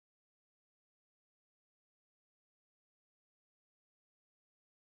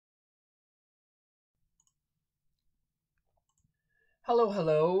Hello,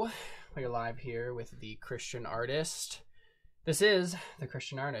 hello. We're live here with the Christian Artist. This is the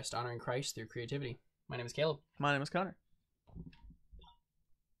Christian Artist, honoring Christ through creativity. My name is Caleb. My name is Connor.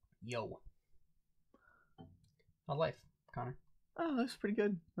 Yo. How's life, Connor? Oh, that's pretty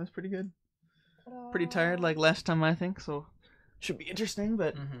good. That's pretty good. Ta-da. Pretty tired like last time, I think, so should be interesting,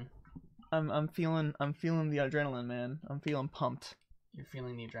 but I'm feeling the adrenaline, man. I'm feeling pumped. You're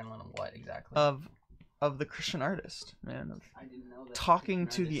feeling the adrenaline of what exactly? Of the Christian Artist, man. Of I didn't know that talking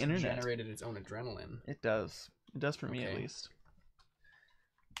to the internet. generated its own adrenaline. It does. It does for me, at Okay. least.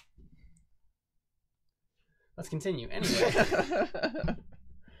 Let's continue. Anyway.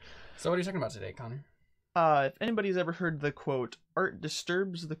 So what are you talking about today, Connor? If anybody's ever heard the quote, "Art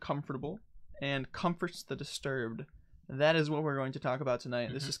disturbs the comfortable and comforts the disturbed," that is what we're going to talk about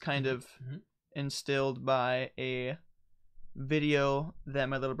tonight. This is kind of instilled by a video that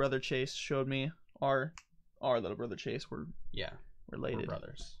my little brother Chase showed me. Our little brother Chase, we're Yeah, related. we're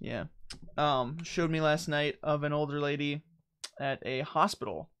brothers. Yeah. Showed me last night of an older lady at a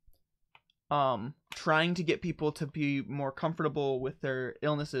hospital trying to get people to be more comfortable with their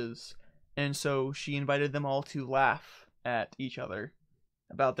illnesses, and so she invited them all to laugh at each other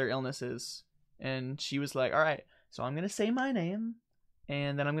about their illnesses. And she was like, all right, so I'm gonna say my name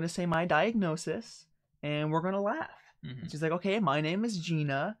and then I'm gonna say my diagnosis and we're gonna laugh. She's like, okay, my name is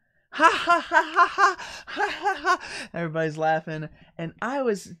Gina. Ha ha ha ha ha ha ha ha. Everybody's laughing, and I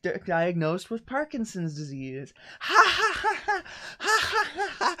was diagnosed with Parkinson's disease. Ha ha ha ha ha ha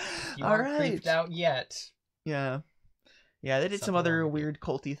ha. You All aren't right. creeped out yet. Yeah. Yeah, they did some Something other wrong with weird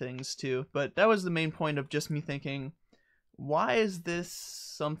culty things too, but that was the main point of just me thinking, why is this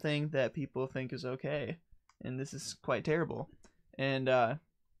something that people think is okay? And this is quite terrible. And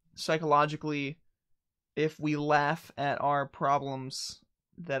psychologically, if we laugh at our problems,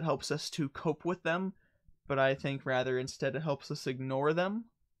 that helps us to cope with them, but I think rather instead it helps us ignore them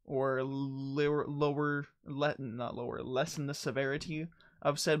or lessen the severity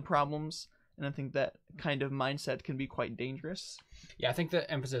of said problems. And I think that kind of mindset can be quite dangerous. Yeah, I think the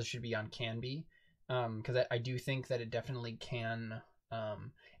emphasis should be on can be, because I do think that it definitely can.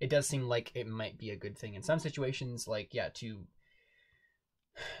 It does seem like it might be a good thing in some situations, like, yeah, to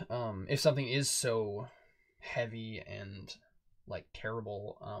if something is so heavy and like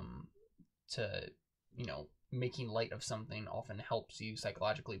terrible, to, you know, making light of something often helps you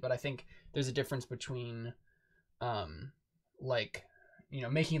psychologically. But I think there's a difference between like, you know,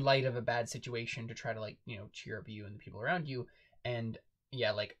 making light of a bad situation to try to, like, you know, cheer up you and the people around you, and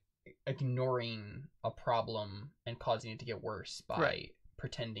yeah, like ignoring a problem and causing it to get worse by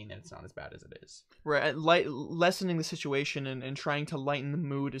pretending that it's not as bad as it is. Right, lessening the situation and trying to lighten the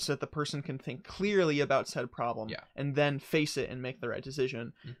mood so that the person can think clearly about said problem, Yeah. and then face it and make the right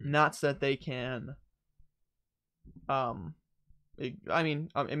decision, not so that they can,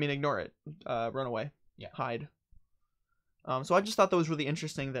 ignore it, run away, Yeah. hide. So I just thought that was really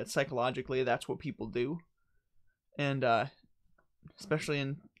interesting that psychologically that's what people do, and especially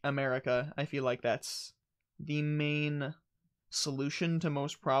in America, I feel like that's the main solution to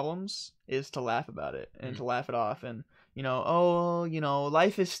most problems is to laugh about it and to laugh it off, and, you know, oh, you know,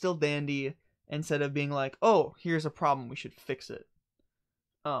 life is still dandy, instead of being like, oh, here's a problem, we should fix it.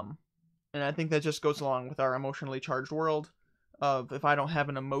 And I think that just goes along with our emotionally charged world of, if I don't have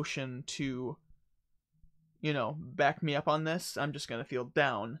an emotion to, you know, back me up on this, I'm just gonna feel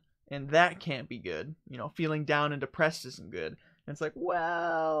down, and that can't be good. You know, feeling down and depressed isn't good. And it's like,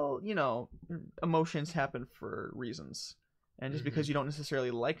 well, you know, emotions happen for reasons. And just because you don't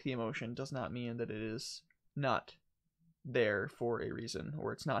necessarily like the emotion does not mean that it is not there for a reason,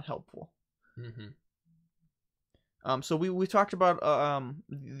 or it's not helpful. So we talked about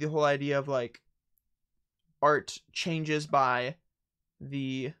the whole idea of, like, art changes by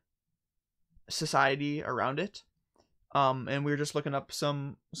the society around it. And we were just looking up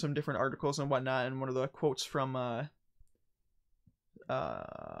some different articles and whatnot, and one of the quotes from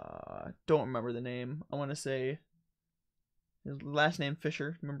don't remember the name. I want to say his last name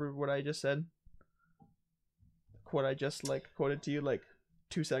Fisher. Remember what I just said? Quote I just quoted to you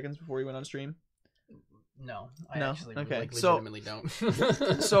 2 seconds before we went on stream. No, I No? actually Okay. legitimately don't.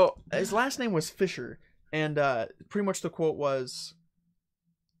 So his last name was Fisher, and pretty much the quote was,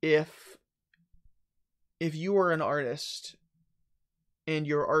 if you are an artist and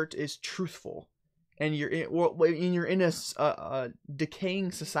your art is truthful, and you're in a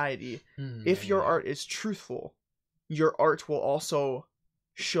decaying society, if your art is truthful, your art will also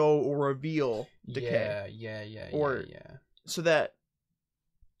show or reveal decay. Yeah. So that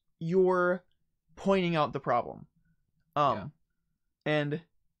you're pointing out the problem. And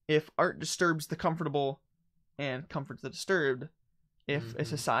if art disturbs the comfortable and comforts the disturbed, If a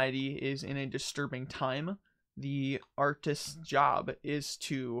society is in a disturbing time, the artist's job is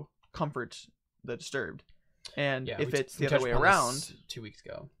to comfort the disturbed. And if it's the other way around, 2 weeks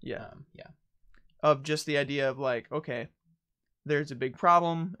ago. Yeah. Yeah. Of just the idea of like, okay, there's a big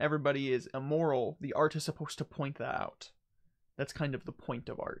problem, everybody is immoral, the art is supposed to point that out. That's kind of the point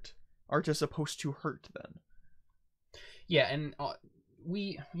of art. Art is supposed to hurt then. Yeah, and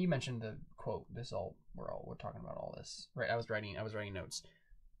you mentioned the quote, we're talking about all this. Right, I was writing notes.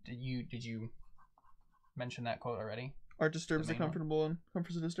 Did you mention that quote already? Art disturbs the comfortable and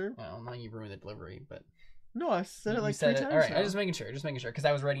comforts the disturbed? Well, now you ruined the delivery, but no, I said it like 3 times. All right, I'm just making sure because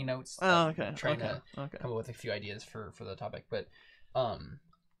I was writing notes. Oh, okay. Trying to come up with a few ideas for the topic, but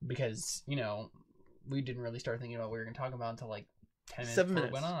because we didn't really start thinking about what we were going to talk about until like 10 minutes 7 before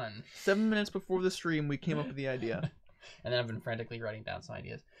minutes. it went on. 7 minutes before the stream, we came up with the idea. And then I've been frantically writing down some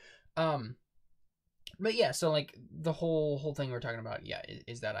ideas. But yeah, so like the whole thing we're talking about,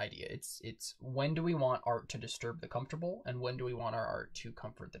 is that idea. It's when do we want art to disturb the comfortable, and when do we want our art to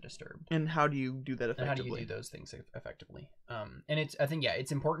comfort the disturbed? And how do you do that effectively? And how do you do those things effectively? And I think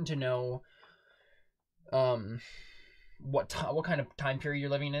it's important to know what kind of time period you're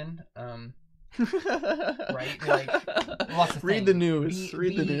living in. Right, like lots of read things. the news.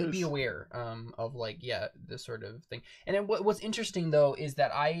 Read the news. Be aware of like this sort of thing. And then what's interesting though is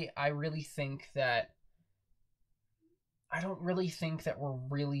that I really think that I don't really think that we're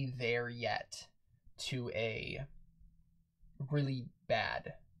really there yet to a really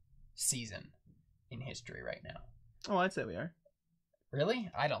bad season in history right now. Oh, I'd say we are. Really?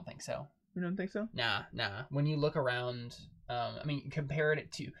 I don't think so. You don't think so? Nah. When you look around, compare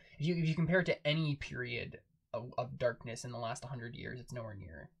it to if you compare it to any period of darkness in the last 100 years, it's nowhere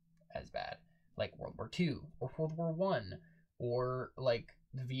near as bad. Like World War II or World War One or like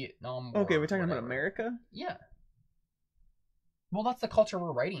the Vietnam War. Okay, we're talking about America? Yeah. Well, that's the culture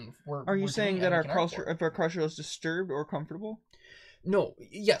we're writing. Are you saying that our culture is disturbed or comfortable? No.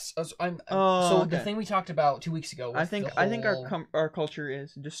 Yes. Okay. The thing we talked about 2 weeks ago. I think our culture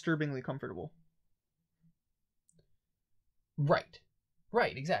is disturbingly comfortable. Right.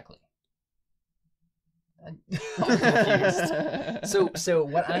 Exactly. I'm confused. So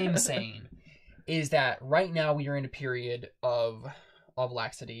what I am saying is that right now we are in a period of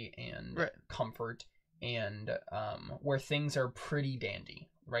laxity and comfort, and where things are pretty dandy.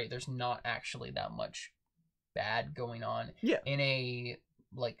 Right. There's not actually that much bad going on. Yeah. In a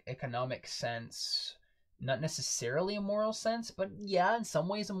like economic sense, not necessarily a moral sense, but yeah, in some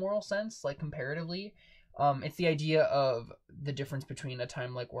ways a moral sense, like comparatively. It's the idea of the difference between a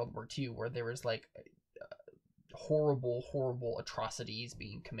time like World War II, where there was like horrible atrocities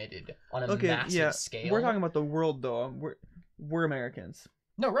being committed on a massive scale. We're talking about the world though. We're Americans.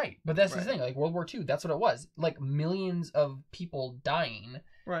 No, right. But that's the thing. Like World War II, that's what it was. Like millions of people dying.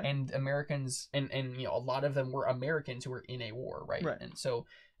 Right. And Americans, and a lot of them were Americans who were in a war, right? Right. And so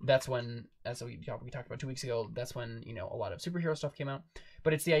that's when, as we talked about 2 weeks ago, that's when, a lot of superhero stuff came out.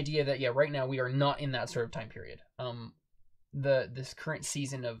 But it's the idea that, right now we are not in that sort of time period. This current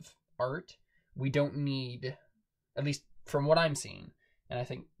season of art, we don't need, at least from what I'm seeing, and I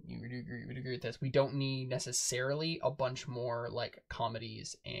think you would agree with this, we don't need necessarily a bunch more like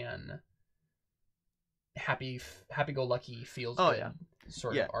comedies and happy-go-lucky feels good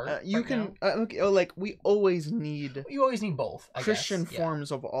sort of art. You can we always need. You always need both. I Christian guess.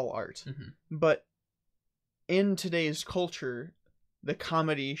 forms of all art, mm-hmm. But in today's culture, the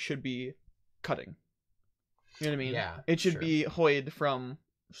comedy should be cutting. You know what I mean? Yeah. It should be Hoyd from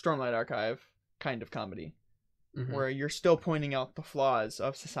Stormlight Archive kind of comedy, mm-hmm. where you're still pointing out the flaws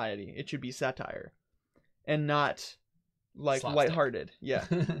of society. It should be satire, and not like slapstick. lighthearted. Yeah.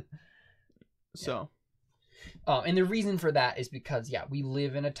 So. And the reason for that is because we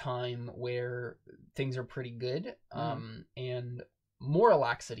live in a time where things are pretty good, and more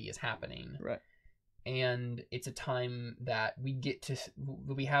laxity is happening, right? And it's a time that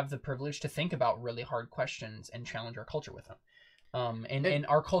we have the privilege to think about really hard questions and challenge our culture with them, and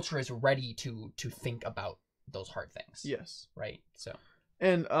our culture is ready to think about those hard things. Yes, right. So,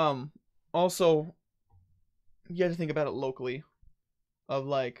 and also, you have to think about it locally, of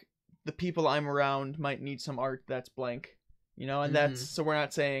like. The people I'm around might need some art that's blank, and that's, so we're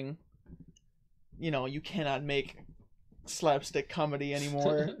not saying, you cannot make slapstick comedy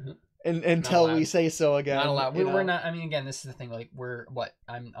anymore until we say so again. Not allowed. We're not, again, this is the thing, like,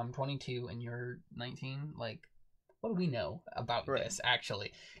 I'm 22 and you're 19, like, what do we know about this,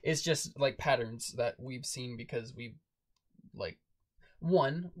 actually? It's just, like, patterns that we've seen because we've, like,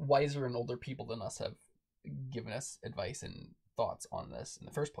 wiser and older people than us have given us advice and thoughts on this in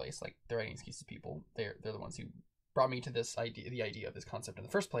the first place. Like, they're writing excuses people. They're the ones who brought me to the idea of this concept in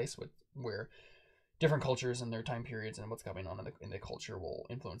the first place, where different cultures and their time periods and what's going on in the culture will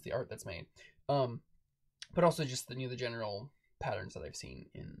influence the art that's made. But also just the general patterns that I've seen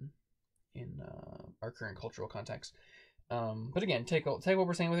in our current cultural context. But again, take what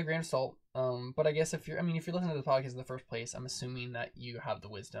we're saying with a grain of salt. But I guess if you're listening to the podcast in the first place, I'm assuming that you have the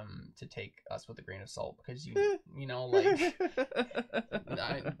wisdom to take us with a grain of salt, because you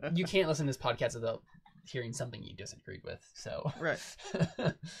can't listen to this podcast without hearing something you disagreed with. So right.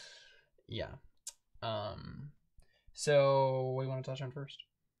 Yeah. So what do you want to touch on first?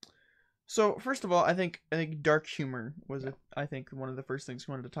 So first of all, I think dark humor was I think one of the first things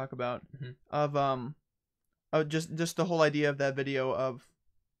we wanted to talk about. Mm-hmm. Of just the whole idea of that video of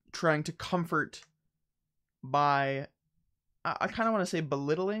trying to comfort by, I kind of want to say,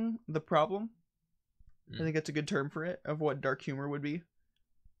 belittling the problem. I think that's a good term for it, of what dark humor would be,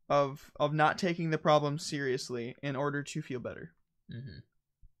 of not taking the problem seriously in order to feel better.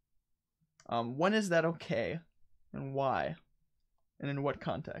 Mm-hmm. When is that okay, and why, and in what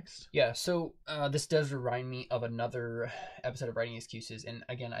context? Yeah, so this does remind me of another episode of Writing Excuses, and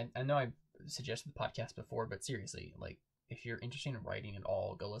again, I know I've suggested the podcast before, but seriously, like, if you're interested in writing at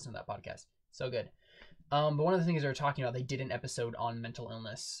all, go listen to that podcast. So good. But one of the things they were talking about, they did an episode on mental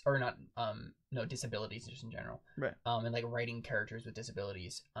illness, or not, disabilities just in general. Right. And like writing characters with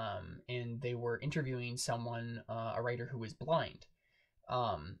disabilities. And they were interviewing someone, a writer who was blind.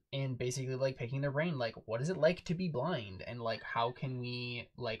 And basically like picking their brain, like, what is it like to be blind? And like, how can we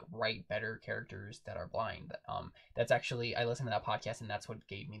like write better characters that are blind? That's actually, I listened to that podcast, and that's what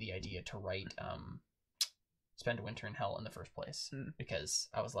gave me the idea to write, Spend a Winter in Hell in the first place, because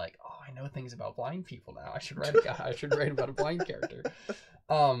I was like, oh, I know things about blind people now. I should write about a blind character.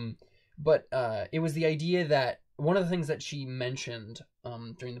 But it was the idea that one of the things that she mentioned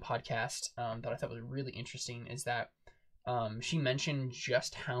during the podcast that I thought was really interesting is that she mentioned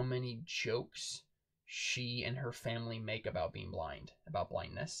just how many jokes she and her family make about being blind, about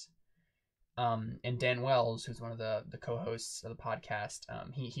blindness. And Dan Wells, who's one of the co-hosts of the podcast,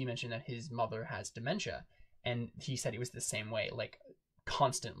 he mentioned that his mother has dementia. And he said it was the same way, like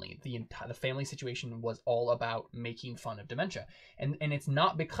constantly. The family situation was all about making fun of dementia. And it's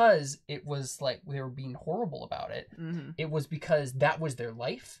not because it was like they were being horrible about it. Mm-hmm. It was because that was their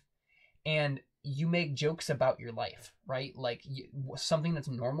life. And you make jokes about your life, right? Like something that's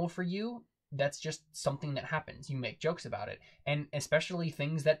normal for you, that's just something that happens. You make jokes about it. And especially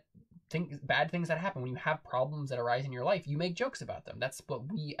bad things that happen, when you have problems that arise in your life, you make jokes about them. That's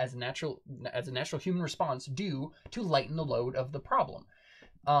what we as a natural human response do to lighten the load of the problem.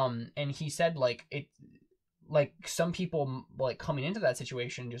 And he said like some people like coming into that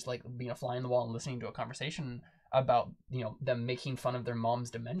situation, just like being a fly on the wall and listening to a conversation about, them making fun of their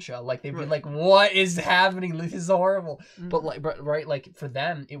mom's dementia, like they'd be like, what is happening? This is horrible. Mm-hmm. But right, like for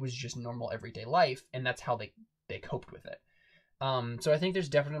them it was just normal everyday life, and that's how they coped with it. So I think there's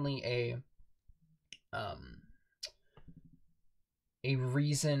definitely a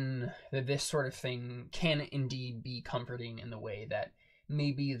reason that this sort of thing can indeed be comforting, in the way that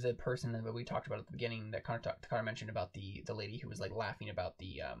maybe the person that we talked about at the beginning, that Connor mentioned about the lady who was like laughing about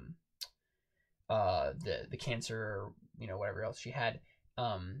the cancer, or whatever else she had,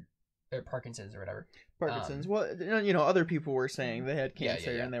 or Parkinson's or whatever. Parkinson's. Well, other people were saying they had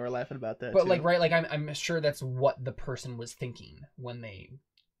cancer, and they were laughing about that. But too. like, right, like I'm sure that's what the person was thinking when they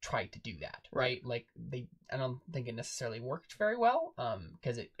tried to do that, right? Like I don't think it necessarily worked very well,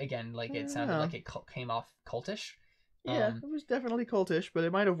 because it sounded like it came off cultish. Yeah, it was definitely cultish, but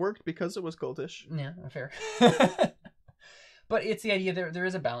it might have worked because it was cultish. Yeah, fair. But it's the idea there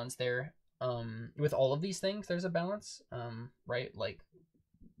is a balance there. With all of these things, there's a balance, right? Like,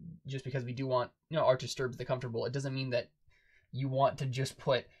 just because we do want, art disturbs the comfortable, it doesn't mean that you want to just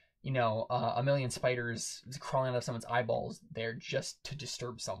put, a million spiders crawling out of someone's eyeballs there just to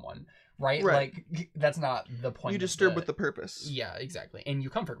disturb someone, right? Like, that's not the point. You disturb with the purpose. Yeah, exactly. And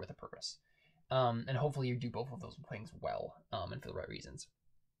you comfort with a purpose. And hopefully you do both of those things well, and for the right reasons.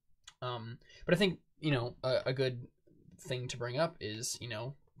 But I think, a good thing to bring up is,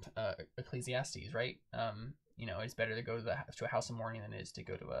 Ecclesiastes, right? It's better to go to a house of mourning than it is to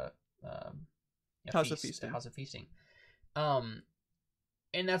go to a house of feasting. A house of feasting. And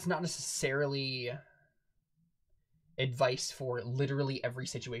that's not necessarily advice for literally every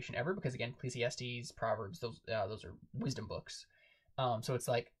situation ever, because again, Ecclesiastes, Proverbs, those are wisdom books. So it's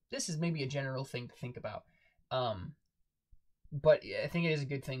like, this is maybe a general thing to think about. But I think it is a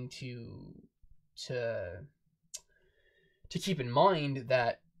good thing to keep in mind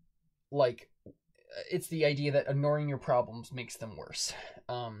that, like, it's the idea that ignoring your problems makes them worse.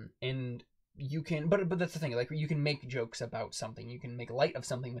 And you can, but that's the thing. Like, you can make jokes about something, you can make light of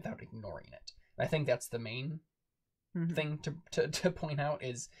something without ignoring it. I think that's the main thing to point out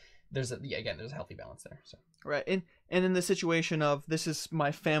is there's a healthy balance there. So right, and in the situation of this is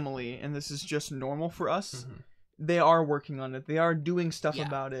my family and this is just normal for us, they are working on it. They are doing stuff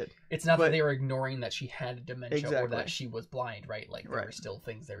about it. It's not that they were ignoring that she had dementia or that she was blind, right? Like there Right. were still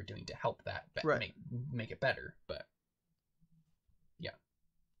things they were doing to help that Right. make it better. But yeah.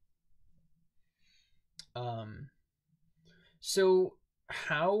 So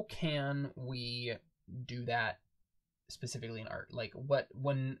how can we do that specifically in art? Like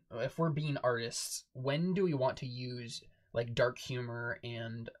if we're being artists, when do we want to use like dark humor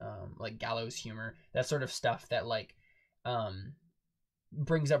and like gallows humor, that sort of stuff that like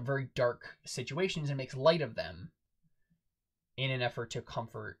brings up very dark situations and makes light of them in an effort to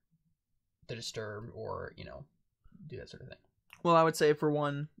comfort the disturbed or, you know, do that sort of thing? Well, I would say for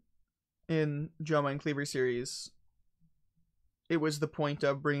one, in Joma and Cleaver series, it was the point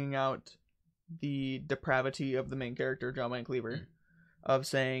of bringing out the depravity of the main character, Joma and Cleaver, of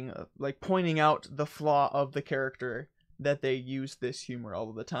saying, like, pointing out the flaw of the character, that they use this humor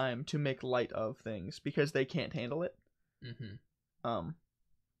all the time to make light of things because they can't handle it.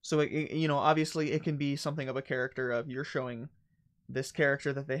 So you know, obviously it can be something of a character of you're showing this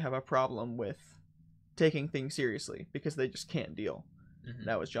character that they have a problem with taking things seriously because they just can't deal.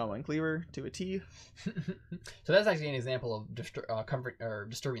 That was Joma and Cleaver to a T. So that's actually an example of comfort or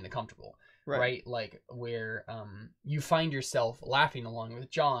disturbing the comfortable, right? Like where you find yourself laughing along with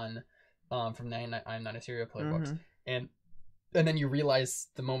John from I'm Not a Serial Killer books, and then you realize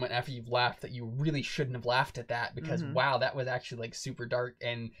the moment after you've laughed that you really shouldn't have laughed at that because wow, that was actually like super dark,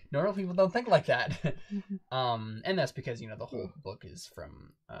 and normal people don't think like that. And that's because, you know, the whole book is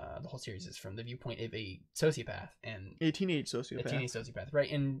from the whole series is from the viewpoint of a sociopath and a teenage sociopath,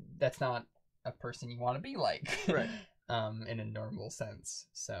 right? And that's not a person you want to be like, right? In a normal sense.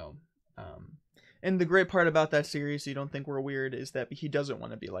 So and the great part about that series, you don't think we're weird, is that he doesn't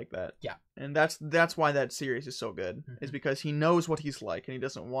want to be like that. Yeah. And that's why that series is so good, is because he knows what he's like and he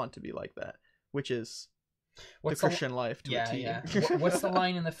doesn't want to be like that, which is the Christian life to a T. Yeah. What's the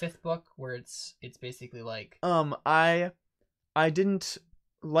line in the 5th book where it's basically like I didn't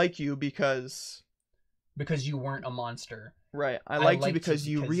like you because you weren't a monster. Right. I liked you because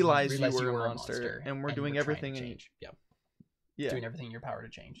you realized you were a monster and we're doing everything in Yeah. Doing everything in your power to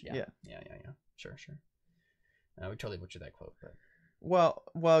change. Yeah. Sure. We totally butchered that quote, but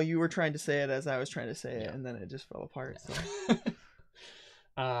well, you were trying to say it as I was trying to say it, and then it just fell apart. Yeah.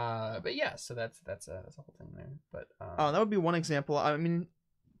 So. But yeah, so that's a whole thing there. But that would be one example. I mean,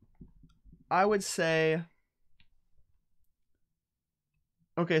 I would say,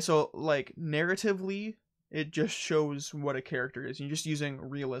 okay, so like narratively, it just shows what a character is. You're just using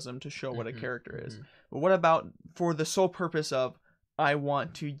realism to show what a character is. But what about for the sole purpose of I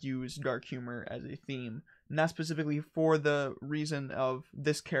want to use dark humor as a theme, not specifically for the reason of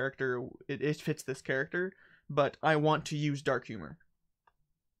this character, it fits this character, but I want to use dark humor.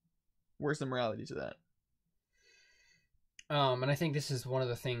 Where's the morality to that? And I think this is one of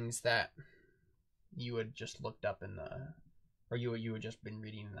the things that you had just looked up you had just been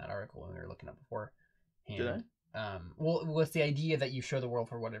reading in that article when we were looking up before. Did I? Well, it's the idea that you show the world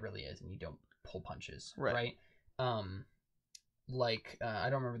for what it really is and you don't pull punches, right? I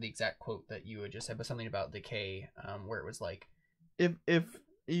don't remember the exact quote that you had just said, but something about decay, where it was like, if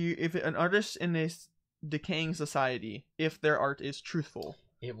an artist in a decaying society, if their art is truthful,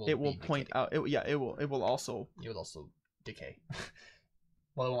 it will point out. It will also decay.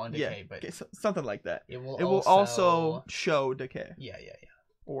 Well, it won't decay, but something like that. It will also show decay. Yeah.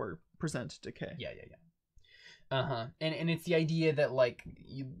 Or present decay. Yeah. And it's the idea that like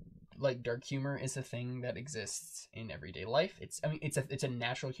dark humor is a thing that exists in everyday life. It's a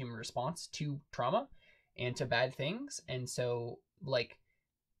natural human response to trauma and to bad things, and so like,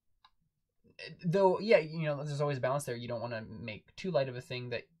 though, yeah, you know, there's always a balance there. You don't want to make too light of a thing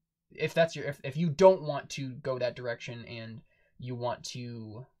that if you don't want to go that direction and you want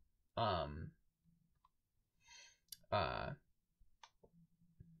to I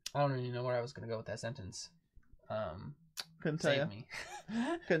don't really know where I was gonna go with that sentence. Couldn't tell you. Me.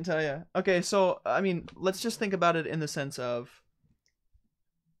 Couldn't tell you. Okay, so I mean, let's just think about it in the sense of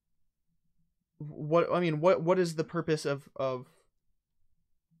what is the purpose of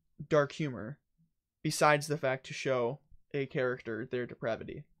dark humor besides the fact to show a character their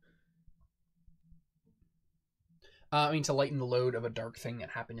depravity? To lighten the load of a dark thing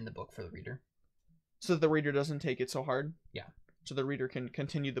that happened in the book for the reader. So the reader doesn't take it so hard? Yeah. So the reader can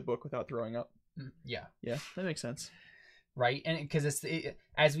continue the book without throwing up? Yeah. Yeah, that makes sense. right? And because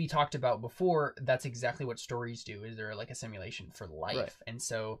as we talked about before, that's exactly what stories do. Is they're like a simulation for life, Right. and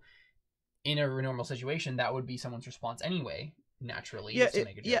so in a normal situation, that would be someone's response anyway. Naturally, Yeah, is to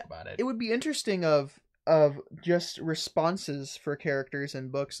make a joke about it. It would be interesting of just responses for characters in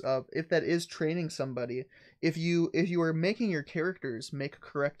books of if that is training somebody, if you are making your characters make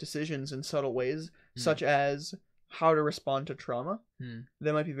correct decisions in subtle ways, such as how to respond to trauma,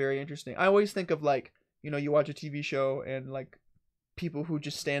 that might be very interesting. I always think of like, you watch a TV show and like people who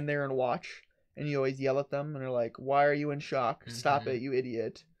just stand there and watch, and you always yell at them and they're like, "Why are you in shock? Stop it, you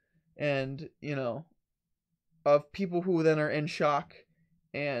idiot!" And of people who then are in shock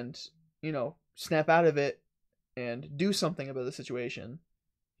and snap out of it and do something about the situation.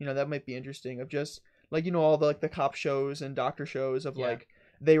 That might be interesting. Of just like all the like the cop shows and doctor shows of like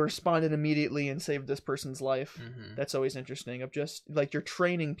they responded immediately and saved this person's life. That's always interesting. Of just like you're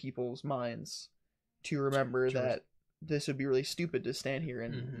training people's minds to remember that this would be really stupid to stand here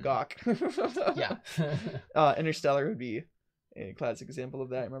and gawk. Yeah. Interstellar would be a classic example of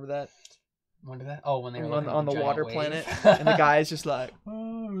that. Remember that? When did that? Oh, when they were on the water wave. planet, and the guy's just like,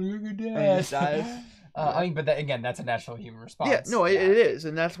 "Oh, look at that!" And he just dies. I mean, but again, that's a natural human response. Yeah, no, it is,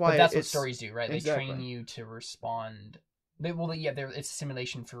 and that's why. But that's what stories do, right? Exactly. They train you to respond. It's a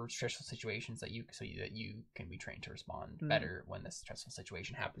simulation for stressful situations that you can be trained to respond better when this stressful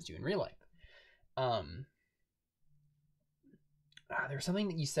situation happens to you in real life. There was something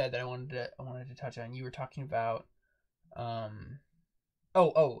that you said that I wanted to touch on. You were talking about,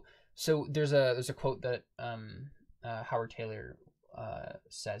 So there's a quote that Howard Taylor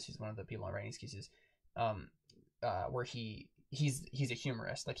says. He's one of the people on Writing Excuses, where he's a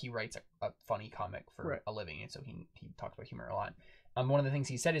humorist. Like he writes a funny comic for a living, and so he talks about humor a lot. One of the things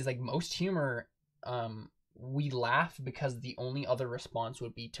he said is like most humor, we laugh because the only other response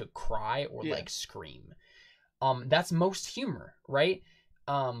would be to cry or like scream. That's most humor, right?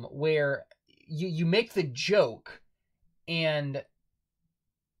 Where you make the joke and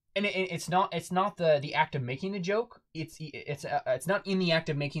it's not the act of making the joke. It's not in the act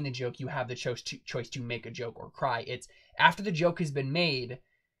of making the joke you have the choice to make a joke or cry. It's after the joke has been made.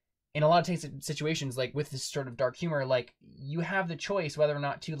 In a lot of situations, like with this sort of dark humor, like you have the choice whether or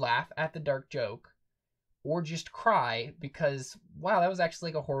not to laugh at the dark joke or just cry because wow, that was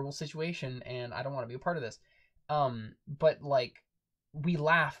actually like a horrible situation and I don't want to be a part of this. But like we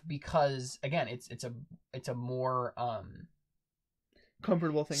laugh because again, it's a more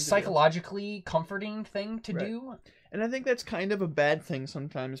comfortable thing, psychologically comforting thing to do. And I think that's kind of a bad thing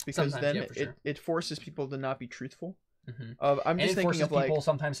sometimes because then it forces people to not be truthful. I'm just thinking of like people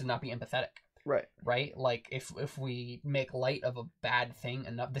sometimes to not be empathetic. Right. Like if we make light of a bad thing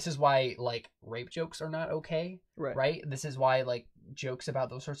enough, this is why like rape jokes are not okay. Right. This is why like jokes about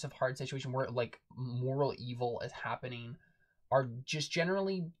those sorts of hard situations where like moral evil is happening are just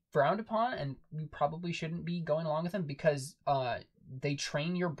generally frowned upon, and you probably shouldn't be going along with them because they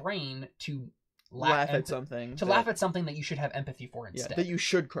train your brain to laugh at something that you should have empathy for instead. That you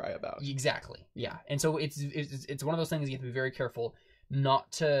should cry about. Exactly. Yeah. And so it's one of those things you have to be very careful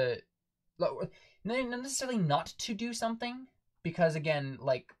not to, not necessarily not to do something, because again,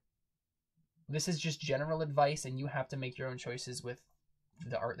 like this is just general advice and you have to make your own choices with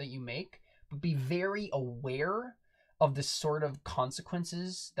the art that you make, but be very aware of the sort of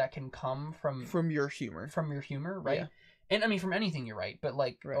consequences that can come from your humor, right? Yeah. And I mean, from anything you write, but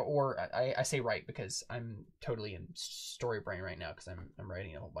like, or I say write because I'm totally in story brain right now because I'm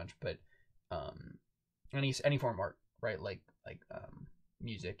writing a whole bunch. But any form of art, right? Like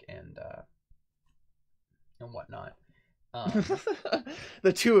music and whatnot.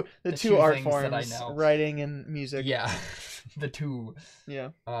 the two art forms, writing and music. Yeah, the two.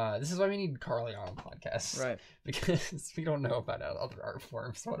 Yeah. This is why we need Carly on the podcast, right? Because we don't know about other art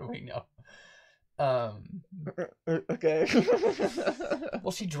forms. What do we know? Okay.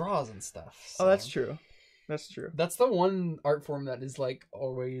 Well, she draws and stuff. So. Oh, that's true. That's the one art form that is like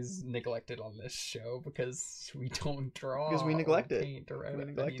always neglected on this show because we don't draw. Because we neglect it. We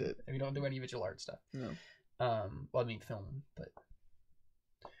neglect it. And we don't do any visual art stuff. No. Well, I mean film, but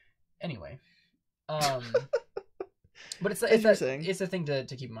anyway. But it's a thing to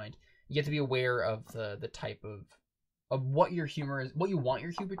keep in mind. You have to be aware of the type of what your humor is, what you want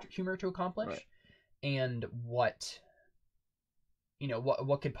your humor to accomplish, and what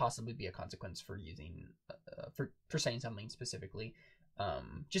could possibly be a consequence for using for saying something specifically.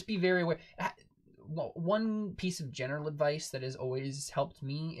 Just be very aware. One piece of general advice that has always helped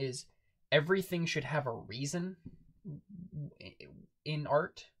me is everything should have a reason in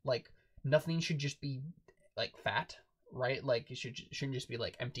art. Like nothing should just be like fat right? Like it shouldn't just be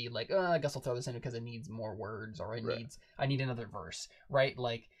like empty, like, oh, I guess I'll throw this in because it needs more words, or I need another verse, right?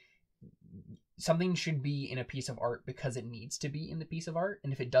 Like something should be in a piece of art because it needs to be in the piece of art,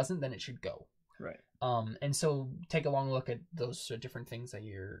 and if it doesn't, then it should go. Right. And so take a long look at those different things that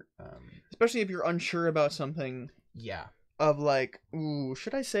you're especially if you're unsure about something. Yeah. Of like, ooh,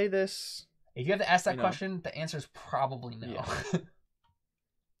 should I say this? If you have to ask that question, the answer is probably no. Yeah.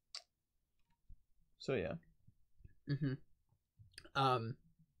 So yeah.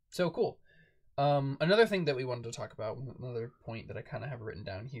 So cool. Another thing that we wanted to talk about, another point that I kind of have written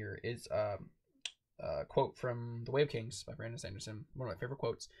down here is a quote from The Way of Kings by Brandon Sanderson, one of my favorite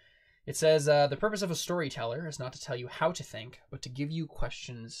quotes. It says, the purpose of a storyteller is not to tell you how to think, but to give you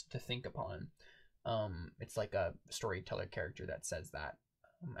questions to think upon. It's like a storyteller character that says that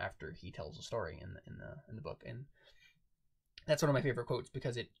after he tells a story in the book, and that's one of my favorite quotes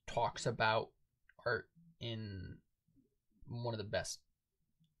because it talks about art in one of the best,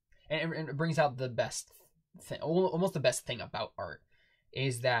 and it brings out the best thing, almost the best thing about art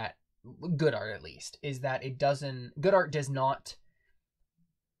is that good art, at least, is that good art does not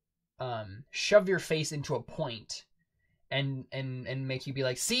shove your face into a point and make you be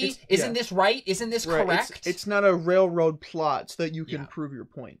like, see, isn't this right? Isn't this correct? It's not a railroad plot so that you can prove your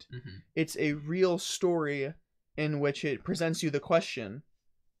point. It's a real story in which it presents you the question,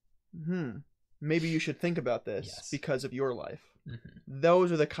 maybe you should think about this because of your life.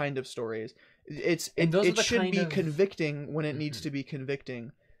 Those are the kind of stories. It should be convicting when it needs to be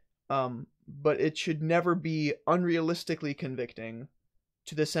convicting, but it should never be unrealistically convicting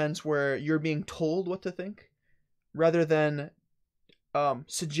to the sense where you're being told what to think rather than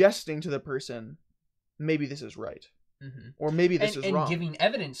suggesting to the person, maybe this is right. Or maybe this is wrong. And giving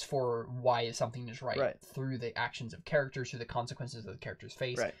evidence for why something is right through the actions of characters, through the consequences of the characters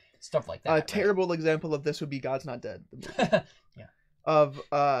face, stuff like that. A terrible example of this would be God's Not Dead. The movie. Of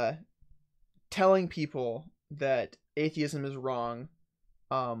telling people that atheism is wrong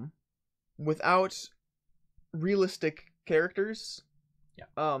without realistic characters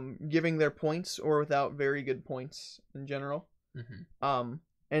giving their points, or without very good points in general.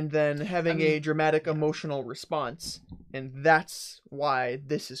 And then having a dramatic emotional response, and that's why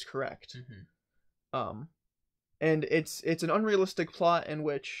this is correct. And it's an unrealistic plot in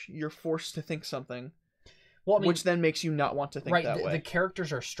which you're forced to think something, which then makes you not want to think that way. The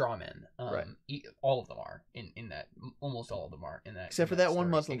characters are straw men. All of them are in that. Almost all of them are in that. Except for that one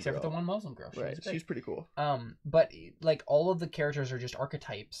Muslim girl. Except for the one Muslim girl. She's pretty cool. But like all of the characters are just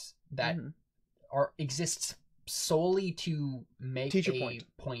archetypes that exists solely to make a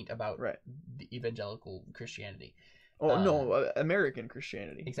point about the evangelical Christianity. No, American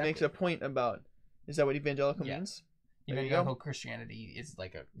Christianity. Exactly. Makes a point about. Is that what evangelical means? Evangelical Christianity is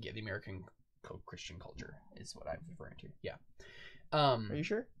like the American Christian culture is what I'm referring to. Yeah. Are you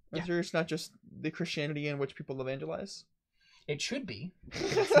sure? I'm sure it's not just the Christianity in which people evangelize. It should be. But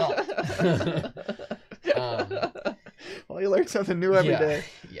it's not. Well, you learn something new every day.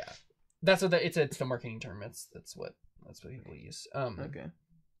 Yeah. That's what it's the marketing term. That's what people use. Okay.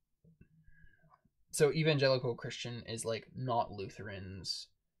 So evangelical Christian is like not Lutherans,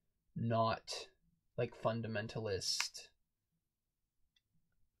 not like fundamentalist.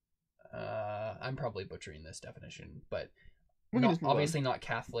 I'm probably butchering this definition, but obviously not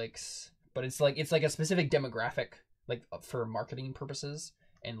Catholics. But it's like a specific demographic, like for marketing purposes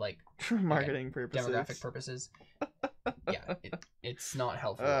and like for marketing purposes, demographic purposes. Yeah, it's not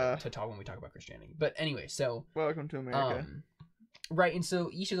helpful to talk when we talk about Christianity. But anyway, so welcome to America. Right, and so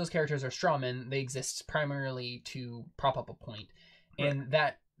each of those characters are strawmen. They exist primarily to prop up a point, and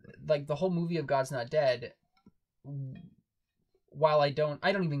that, like, the whole movie of God's Not Dead. While I don't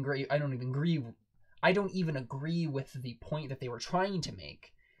even agree with the point that they were trying to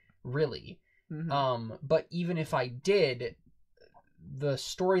make, really. But even if I did, the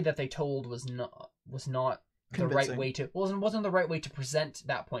story that they told was not the right way to wasn't the right way to present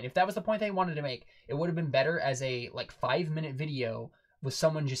that point. If that was the point they wanted to make, it would have been better as a 5-minute video with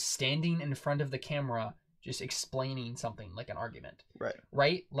someone just standing in front of the camera just explaining something, like an argument.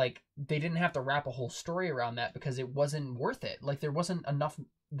 Right? Like, they didn't have to wrap a whole story around that because it wasn't worth it. Like, there wasn't enough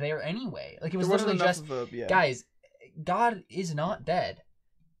there anyway. Like, it was literally just, guys, God is not dead.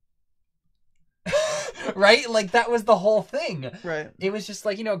 Right? Like, that was the whole thing. Right. It was just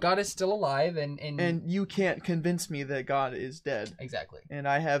like, God is still alive and you can't convince me that God is dead. Exactly. And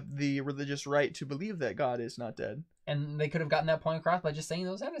I have the religious right to believe that God is not dead. And they could have gotten that point across by just saying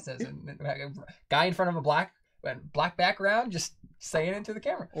those sentences. And a guy in front of a black background just saying it to the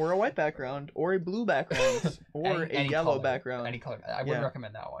camera. Or a white background, or a blue background, or a yellow background. Any color. I wouldn't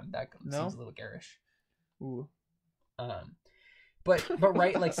recommend that one. That seems a little garish. Ooh. But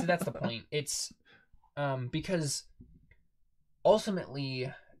right, like, so that's the point. It's because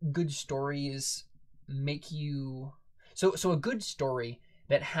ultimately good stories make you so a good story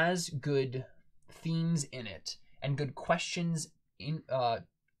that has good themes in it and good questions in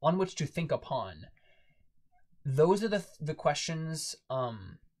on which to think upon, those are the questions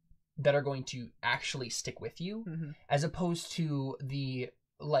that are going to actually stick with you, as opposed to the,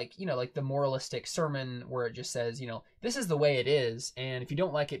 like, you know, like the moralistic sermon where it just says, you know, this is the way it is, and if you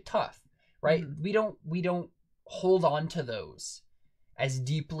don't like it, tough, right? We don't hold on to those as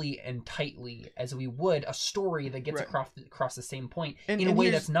deeply and tightly as we would a story that gets across the same point in a way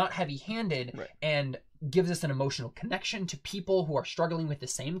that's not heavy-handed and gives us an emotional connection to people who are struggling with the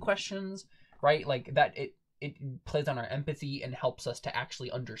same questions, right? Like that, it plays on our empathy and helps us to actually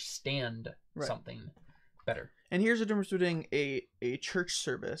understand something better. And here's the difference between a church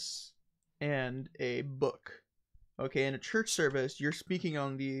service and a book. Okay, in a church service, you're speaking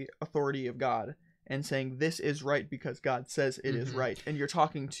on the authority of God and saying this is right because God says it is right, and you're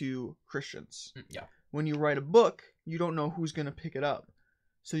talking to Christians. Yeah. When you write a book, you don't know who's going to pick it up.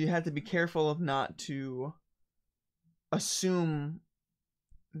 So you have to be careful of not to assume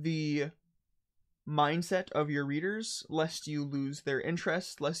the mindset of your readers, lest you lose their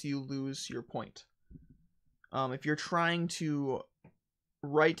interest, lest you lose your point. If you're trying to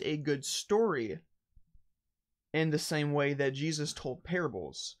write a good story in the same way that Jesus told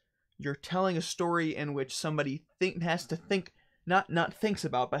parables, you're telling a story in which somebody has to think, not thinks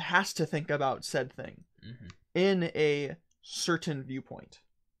about, but has to think about said thing in a certain viewpoint,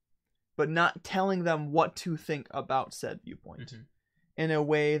 but not telling them what to think about said viewpoint in a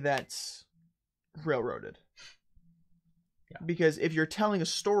way that's railroaded. Yeah. Because if you're telling a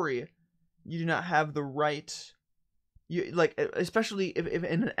story, you do not have the right, you like, especially if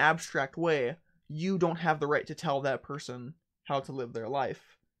in an abstract way, you don't have the right to tell that person how to live their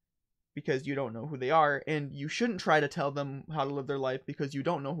life because you don't know who they are, and you shouldn't try to tell them how to live their life because you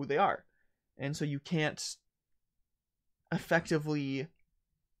don't know who they are. And so you can't effectively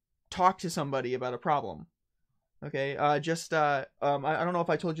talk to somebody about a problem. Okay, I don't know if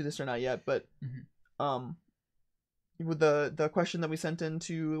I told you this or not yet, but with the question that we sent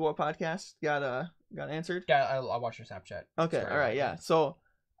into what podcast got answered. Yeah, I'll watch your Snapchat. Okay, all right, yeah. So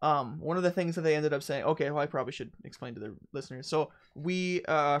one of the things that they ended up saying, okay, well, I probably should explain to the listeners. So we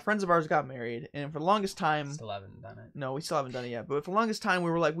friends of ours got married, and for the longest time, still haven't done it. No, we still haven't done it yet. But for the longest time, we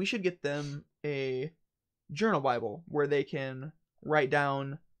were like, we should get them a journal Bible where they can write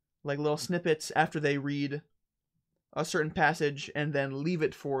down like little snippets after they read a certain passage and then leave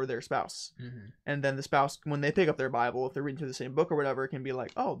it for their spouse. And then the spouse, when they pick up their Bible, if they're reading through the same book or whatever, can be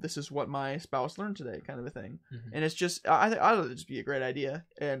like, oh, this is what my spouse learned today, kind of a thing. And it's just, I thought it would just be a great idea.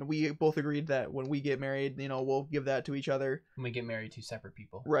 And we both agreed that when we get married, you know, we'll give that to each other. When we get married to separate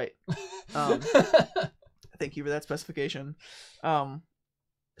people. Right. Thank you for that specification.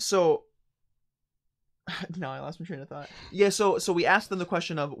 So now I lost my train of thought. Yeah, so we asked them the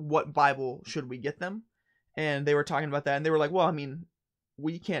question of what Bible should we get them? And they were talking about that, and they were like, well, I mean,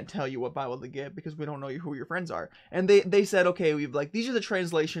 we can't tell you what Bible to get because we don't know who your friends are. And they said, okay, we've like, these are the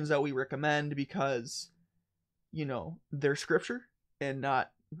translations that we recommend because, you know, they're scripture and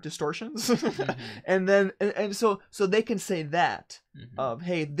not distortions. And then, and so they can say that of,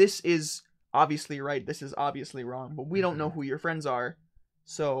 hey, this is obviously right, this is obviously wrong, but we don't know who your friends are.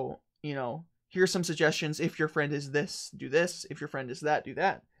 So, you know, here's some suggestions. If your friend is this, do this. If your friend is that, do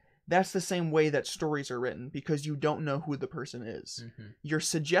that. That's the same way that stories are written because you don't know who the person is. You're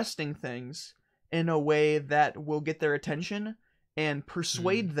suggesting things in a way that will get their attention and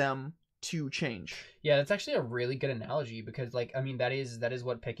persuade them to change. Yeah, that's actually a really good analogy because, like, I mean, that is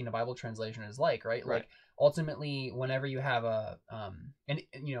what picking a Bible translation is like, right? Like, ultimately, whenever you have a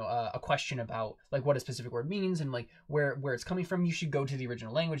question about like what a specific word means and like where it's coming from, you should go to the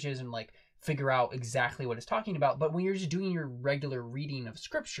original languages and like figure out exactly what it's talking about. But when you're just doing your regular reading of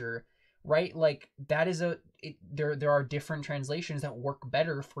scripture, right, like that is there are different translations that work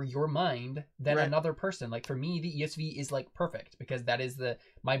better for your mind than another person. Like for me, the ESV is like perfect because that is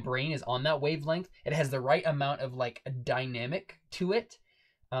my brain is on that wavelength. It has the right amount of like a dynamism to it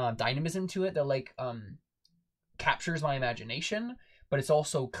that like captures my imagination, but it's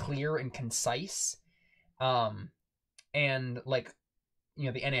also clear and concise. And like, you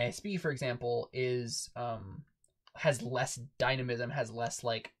know, the NASB, for example, is has less dynamism, has less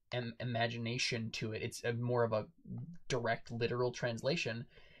like imagination to it. It's more of a direct literal translation,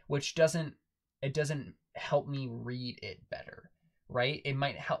 which doesn't help me read it better, right? It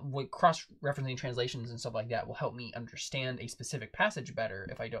might help with cross-referencing translations and stuff like that will help me understand a specific passage better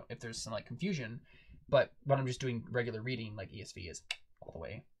if there's some like confusion. But when I'm just doing regular reading, like ESV is all the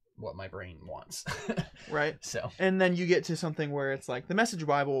way what my brain wants. Right. So. And then you get to something where it's like the Message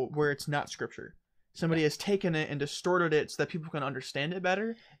Bible, where it's not scripture. Somebody has taken it and distorted it so that people can understand it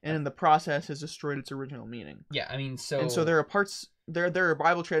better, and in the process has destroyed its original meaning. Yeah, I mean, so... And so there are parts... There are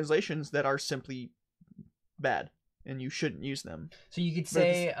Bible translations that are simply bad, and you shouldn't use them. So you could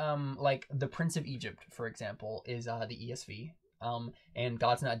say, like, the Prince of Egypt, for example, is the ESV, and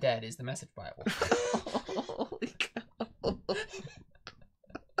God's Not Dead is the Message Bible. Holy cow.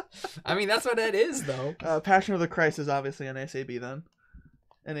 I mean, that's what it is, though. Passion of the Christ is obviously NASB then.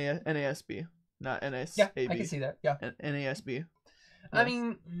 NASB, not NASB. Yeah, I can see that, yeah. NASB. Yeah. I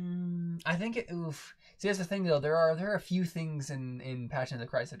mean, I think it... Oof. See, that's the thing, though. There are a few things in Passion of the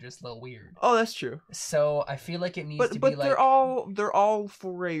Christ that are just a little weird. Oh, that's true. So I feel like it needs to be but like... they're all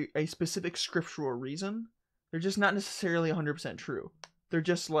for a specific scriptural reason. They're just not necessarily 100% true. They're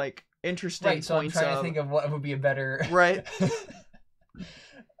just like interesting right, so points. I'm trying to think of what would be a better... Right.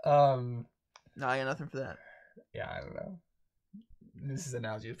 No, I got nothing for that. Yeah, I don't know. This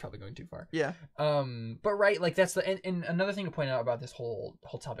analogy is probably going too far. Yeah. But right, like that's the and another thing to point out about this whole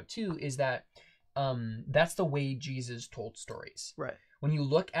topic too is that that's the way Jesus told stories. Right. When you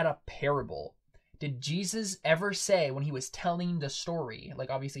look at a parable, did Jesus ever say when he was telling the story,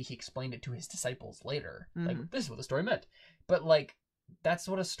 like obviously he explained it to his disciples later, like this is what the story meant, but like that's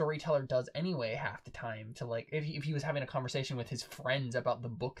what a storyteller does anyway half the time, to like if he was having a conversation with his friends about the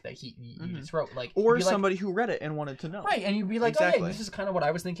book that he just wrote, like, or somebody who read it and wanted to know, right, and you'd be like, exactly. oh yeah, this is kind of what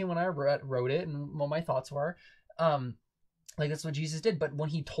I was thinking when I wrote it and what my thoughts were, like that's what Jesus did. But when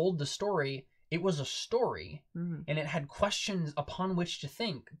he told the story, it was a story, and it had questions upon which to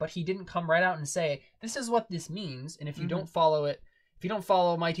think, but he didn't come right out and say, this is what this means, and if you don't follow it, if you don't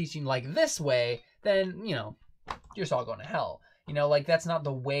follow my teaching like this way, then you're just all going to hell. Like that's not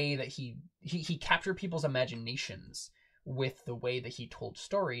the way that he captured people's imaginations with the way that he told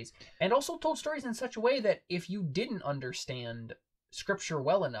stories, and also told stories in such a way that if you didn't understand scripture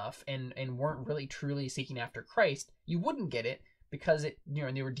well enough and weren't really truly seeking after Christ, you wouldn't get it, because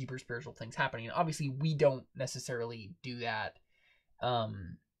there were deeper spiritual things happening. And obviously we don't necessarily do that,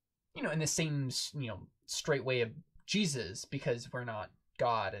 in the same, straight way of Jesus, because we're not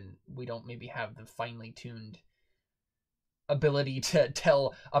God and we don't maybe have the finely tuned ability to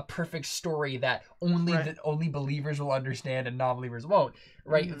tell a perfect story that only believers will understand and non-believers won't,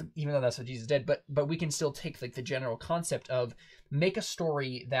 right? Even though that's what Jesus did, but we can still take like the general concept of make a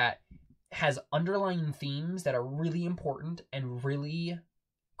story that has underlying themes that are really important and really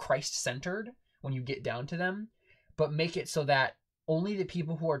Christ-centered when you get down to them, but make it so that only the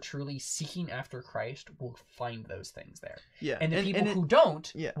people who are truly seeking after Christ will find those things there. Yeah. And the people who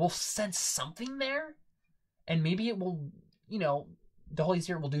don't will sense something there, and maybe it will, the Holy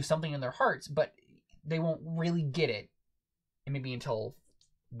Spirit will do something in their hearts, but they won't really get it. And maybe until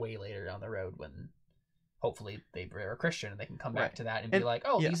way later down the road when hopefully they're a Christian and they can come back to that and be like,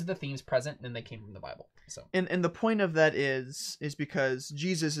 oh, these are the themes present, and they came from the Bible. So and the point of that is because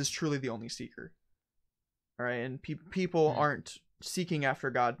Jesus is truly the only seeker. All right, and people aren't seeking after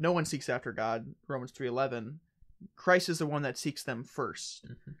God. No one seeks after God. Romans 3:11. Christ is the one that seeks them first.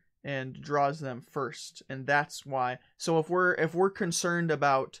 And draws them first, and that's why. So if we're concerned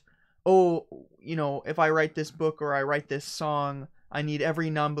about, if I write this book or I write this song, I need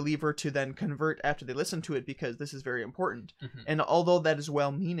every non-believer to then convert after they listen to it because this is very important. And although that is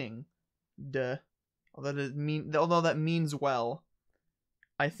well-meaning, although that means well,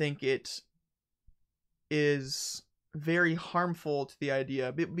 I think it is very harmful to the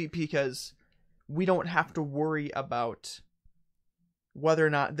idea, because we don't have to worry about whether or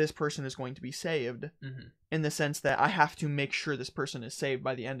not this person is going to be saved, in the sense that I have to make sure this person is saved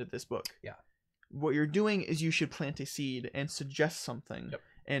by the end of this book. Yeah. What you're doing is you should plant a seed and suggest something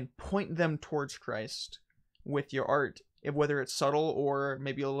and point them towards Christ with your art, whether it's subtle or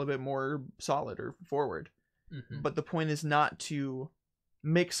maybe a little bit more solid or forward. But the point is not to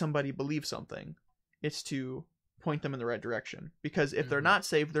make somebody believe something. It's to point them in the right direction. Because if they're not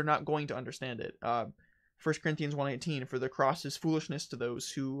saved, they're not going to understand it. 1 Corinthians 1:18, for the cross is foolishness to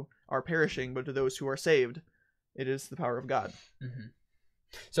those who are perishing, but to those who are saved, it is the power of God.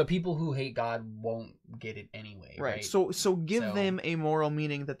 So people who hate God won't get it anyway, right? So give them a moral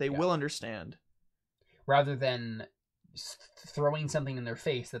meaning that they will understand. Rather than throwing something in their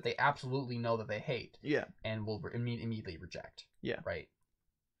face that they absolutely know that they hate. Yeah. And will immediately reject. Yeah. Right.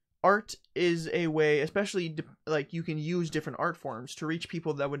 Art is a way, especially like you can use different art forms to reach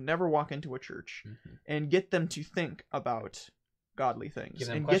people that would never walk into a church and get them to think about godly things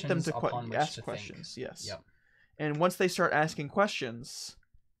and get them to ask questions. Yes. Yep. And once they start asking questions,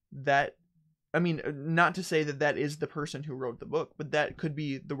 that I mean, not to say that that is the person who wrote the book, but that could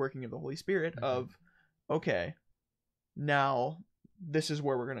be the working of the Holy Spirit of, okay, now this is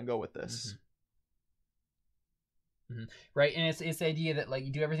where we're going to go with this. Right, and it's the idea that like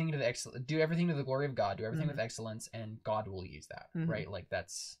you do everything to the glory of God, do everything with excellence, and God will use that, right? Like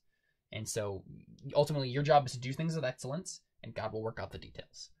that's, and so ultimately your job is to do things with excellence, and God will work out the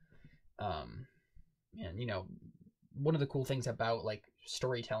details. And you know, one of the cool things about like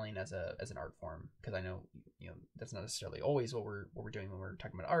storytelling as an art form, because I know that's not necessarily always what we're doing when we're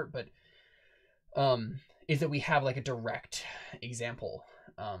talking about art, but is that we have like a direct example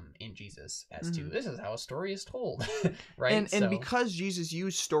in Jesus as to this is how a story is told, right? And because Jesus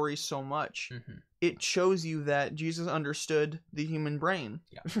used stories so much, it shows you that Jesus understood the human brain,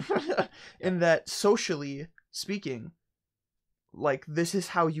 and that socially speaking, like this is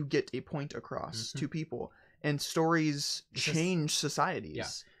how you get a point across to people, and stories change societies. Yeah,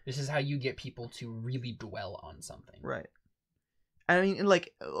 this is how you get people to really dwell on something, right? I mean,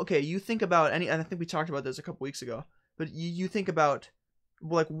 like, okay, you think about and I think we talked about this a couple weeks ago, but you think about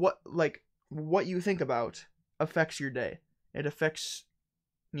like what you think about affects your day. It affects,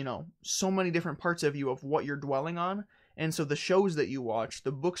 so many different parts of you of what you're dwelling on. And so the shows that you watch,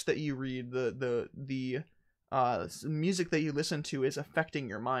 the books that you read, the music that you listen to is affecting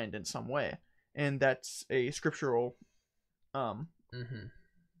your mind in some way. And that's a scriptural,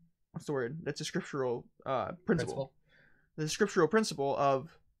 what's the word? That's a scriptural principle. The scriptural principle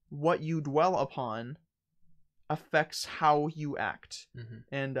of what you dwell upon affects how you act.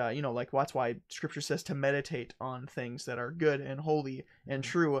 And like that's why scripture says to meditate on things that are good and holy and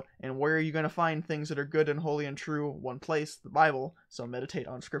true. And where are you going to find things that are good and holy and true? One place, the Bible. So meditate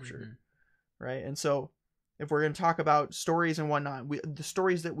on scripture, right? And so if we're going to talk about stories and whatnot, the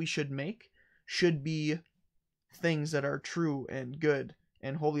stories that we should make should be things that are true and good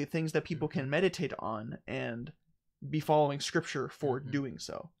and holy, things that people can meditate on and be following scripture for doing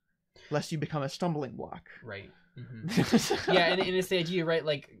so, lest you become a stumbling block. Right. Yeah, and it's the idea, right?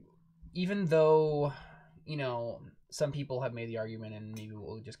 Like, even though, some people have made the argument, and maybe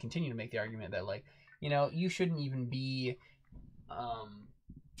we'll just continue to make the argument that, like, you shouldn't even be,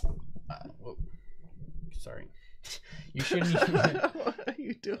 sorry. You shouldn't even... What are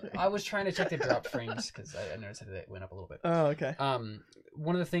you doing? I was trying to check the drop frames, because I noticed that it went up a little bit. Oh, okay.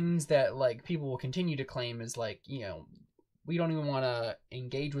 One of the things that, like, people will continue to claim is, like, we don't even want to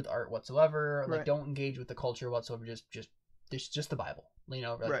engage with art whatsoever. Like, don't engage with the culture whatsoever. Just the Bible.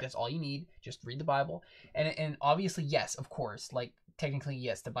 That's all you need. Just read the Bible. And obviously, yes, of course. Like, technically,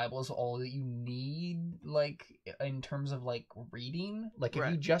 yes, the Bible is all that you need. Like, in terms of like reading. Like, if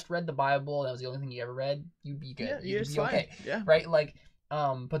you just read the Bible, that was the only thing you ever read, you'd be good. Yeah, you'd be okay. Yeah. Right. Like,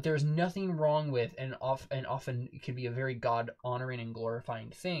 but there's nothing wrong with, and often it can be a very God honoring and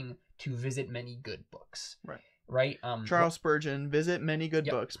glorifying thing to visit many good books. Right. Charles Spurgeon, visit many good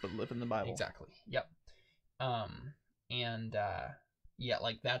books, but live in the Bible. Exactly. Yep.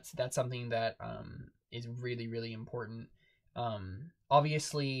 Like that's something that is really, really important.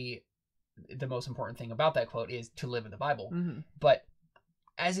 Obviously the most important thing about that quote is to live in the Bible. But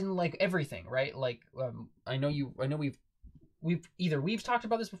as in like everything, right? Like I know we've talked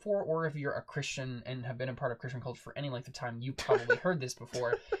about this before, or if you're a Christian and have been a part of Christian culture for any length of time, you probably heard this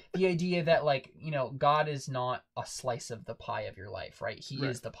before. The idea that, like, God is not a slice of the pie of your life, right? He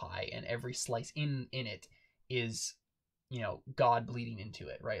is the pie, and every slice in it is, God bleeding into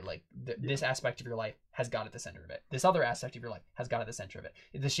it, right? Like this aspect of your life has God at the center of it. This other aspect of your life has God at the center of it.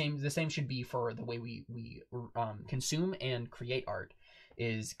 The same should be for the way we consume and create art.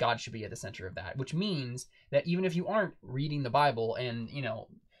 Is God should be at the center of that, which means that even if you aren't reading the Bible and,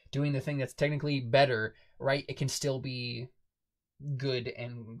 doing the thing that's technically better, right, it can still be good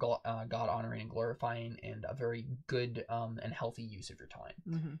and God honoring and glorifying and a very good and healthy use of your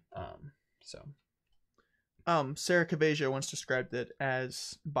time. Sarah Kavasia once described it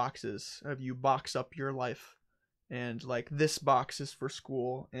as boxes of you box up your life, and like this box is for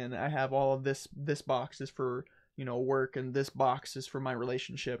school, and I have all of this box is for work, and this box is for my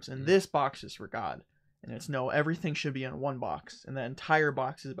relationships, and this box is for God. And it's everything should be in one box, and the entire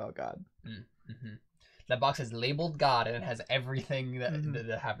box is about God. That box is labeled God, and it has everything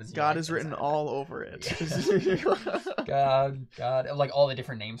that happens. God is written all over it. God, like all the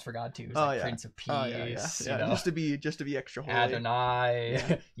different names for God too. It's like Prince of Peace. Just to be extra holy.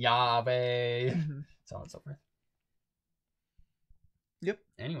 Adonai, Yahweh, so on and so forth. Yep.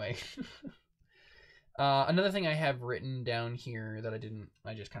 Anyway. Another thing I have written down here that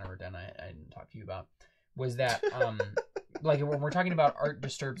I just kind of wrote down, I didn't talk to you about, was that, like, when we're talking about art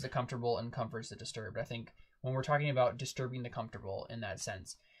disturbs the comfortable and comforts the disturbed, I think when we're talking about disturbing the comfortable in that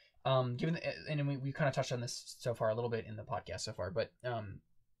sense, given and we kind of touched on this so far a little bit in the podcast so far, but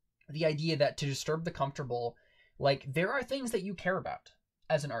the idea that to disturb the comfortable, like there are things that you care about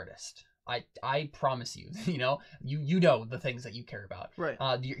as an artist. I promise you, you know the things that you care about. Right.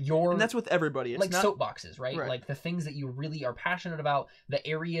 Your and that's with everybody. It's like not... soapboxes, right? Right? Like the things that you really are passionate about, the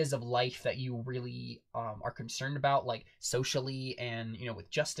areas of life that you really are concerned about, like socially and with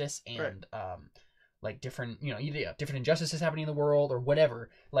justice and like different different injustices happening in the world or whatever.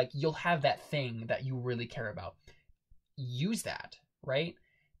 Like you'll have that thing that you really care about. Use that, right?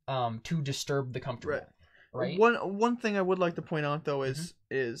 To disturb the comfortable. Right. One thing I would like to point out though is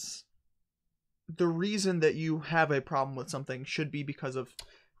the reason that you have a problem with something should be because of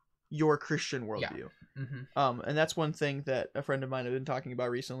your Christian worldview. Yeah. And that's one thing that a friend of mine had been talking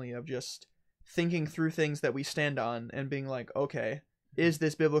about recently, of just thinking through things that we stand on and being like, okay, is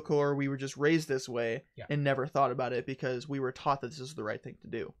this biblical, or we were just raised this way and never thought about it because we were taught that this is the right thing to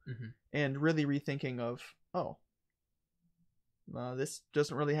do. And really rethinking of, this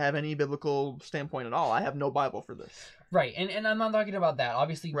doesn't really have any biblical standpoint at all. I have no Bible for this. Right, and I'm not talking about that.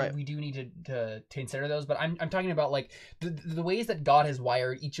 Obviously, we do need to consider those, but I'm talking about like the ways that God has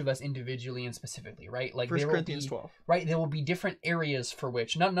wired each of us individually and specifically, right? Like 1 Corinthians 12. Right, there will be different areas for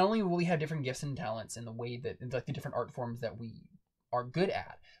which not only will we have different gifts and talents in the way that like the different art forms that we are good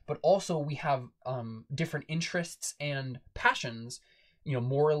at, but also we have different interests and passions,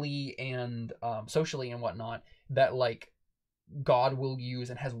 morally and socially and whatnot, that like God will use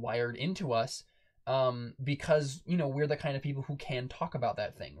and has wired into us, because we're the kind of people who can talk about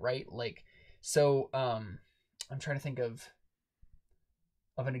that thing, right? Like, so I'm trying to think of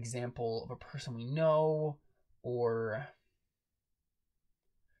an example of a person we know, or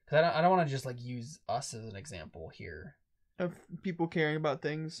because I don't want to just like use us as an example here of people caring about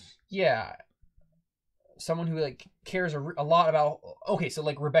things. Yeah, someone who like cares a lot about. Okay, so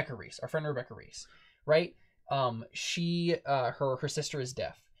like Rebecca Reese, our friend Rebecca Reese, right? She her sister is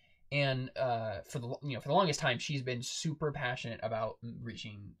deaf, and for the longest time she's been super passionate about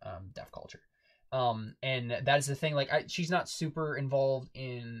reaching deaf culture, and that is the thing. Like she's not super involved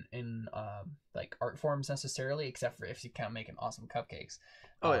in like art forms necessarily, except for if you count making awesome cupcakes.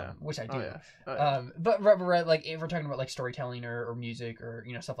 Which I do. But like if we're talking about like storytelling or music or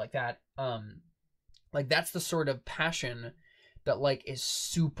stuff like that, like that's the sort of passion that like is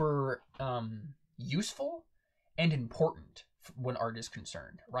super useful and important when art is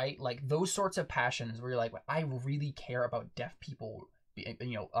concerned, right? Like those sorts of passions where you're like, I really care about deaf people,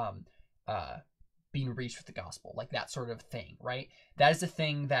 being reached with the gospel, like that sort of thing, right? That is the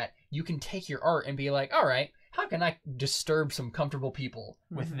thing that you can take your art and be like, all right, how can I disturb some comfortable people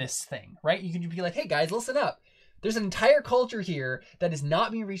with this thing, right? You can be like, hey guys, listen up. There's an entire culture here that is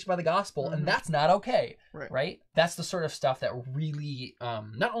not being reached by the gospel, and that's not okay, right? That's the sort of stuff that really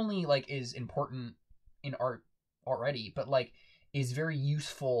not only like is important in art already, but like is very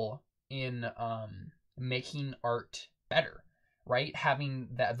useful in making art better, right? Having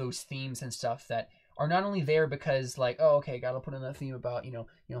those themes and stuff that are not only there because like, oh, okay, gotta put in a theme about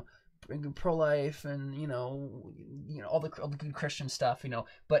pro-life and all the good Christian stuff,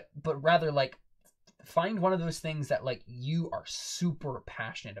 but rather like find one of those things that like you are super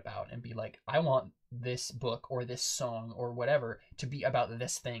passionate about and be like, I want this book or this song or whatever to be about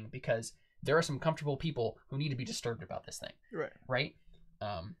this thing because there are some comfortable people who need to be disturbed about this thing, right?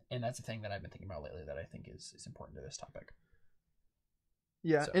 And that's the thing that I've been thinking about lately that I think is important to this topic.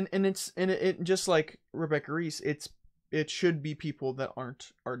 Yeah, so. and it just like Rebecca Reese, it should be people that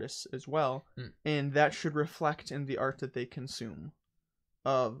aren't artists as well, and that should reflect in the art that they consume.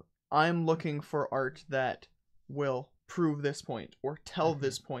 I'm looking for art that will prove this point or tell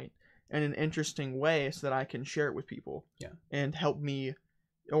this point in an interesting way so that I can share it with people. Yeah, and help me,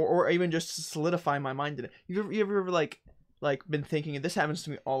 or even just solidify my mind in it. You ever like been thinking? This happens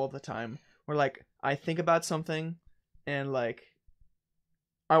to me all of the time. Where like I think about something, and like.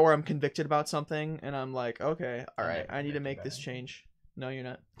 Or I'm convicted about something, and I'm like, okay, all right, I need to make this change. No, you're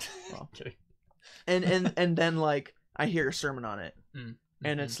not. Well, kidding. And then like I hear a sermon on it,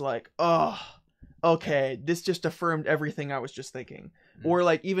 and it's like, oh, okay, this just affirmed everything I was just thinking. Or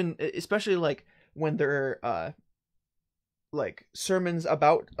like even especially like when there are like sermons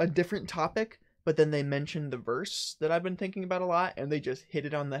about a different topic, but then they mention the verse that I've been thinking about a lot, and they just hit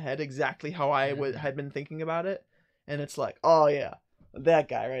it on the head exactly how I had been thinking about it, and it's like, oh yeah. That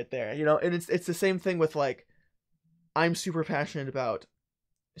guy right there, and it's the same thing with like, I'm super passionate about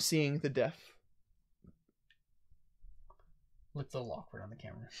seeing the deaf. Looks a little awkward on the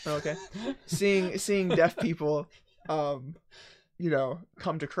camera. Okay, seeing deaf people, come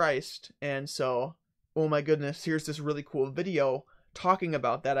to Christ, and so, oh my goodness, here's this really cool video talking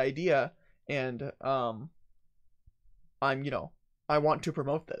about that idea, and I'm, I want to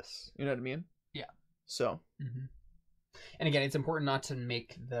promote this. You know what I mean? Yeah. So. Mm-hmm. And again, it's important not to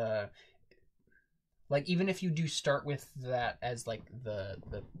make even if you do start with that as like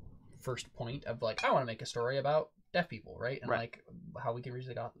the first point of like, I want to make a story about deaf people, right? And like how we can reach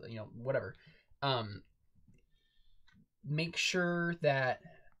the whatever. Make sure that,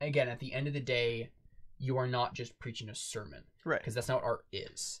 again, at the end of the day, you are not just preaching a sermon, right? Because that's not what art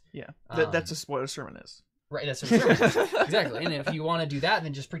is. Yeah, that's just what a sermon is. Right, that's what a sermon is. Exactly. And if you want to do that,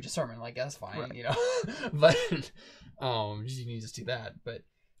 then just preach a sermon. Like, that's fine, right. But you need to just do that. But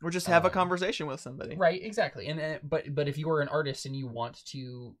or just have a conversation with somebody. Right, exactly. And but if you are an artist and you want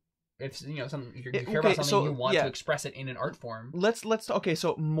to, if something you care about something, you want to express it in an art form. Let's okay.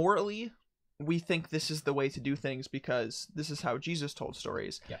 So morally, we think this is the way to do things because this is how Jesus told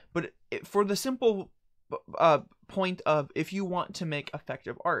stories. Yeah. But for the simple point of, if you want to make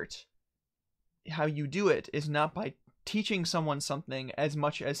effective art, how you do it is not by teaching someone something as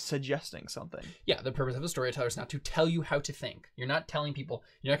much as suggesting something. Yeah, the purpose of a storyteller is not to tell you how to think. You're not telling people.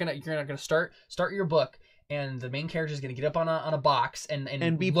 You're not gonna start your book and the main character is gonna get up on a box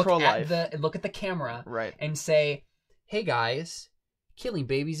and be look pro-life. look at the camera, right, and say, "Hey guys, killing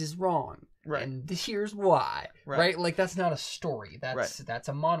babies is wrong." Right. And here's why. Right. Like, that's not a story. That's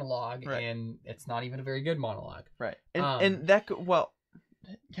a monologue, and it's not even a very good monologue. Right. And that, well,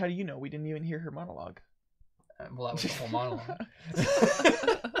 how do you know? We didn't even hear her monologue. Well, that was the whole monologue.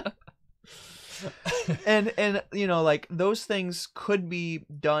 and like, those things could be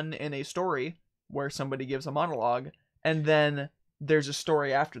done in a story where somebody gives a monologue, and then there's a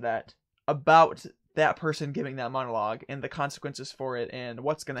story after that about that person giving that monologue and the consequences for it and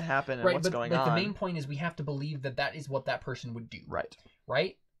what's going to happen and what's going on. The main point is we have to believe that is what that person would do. Right.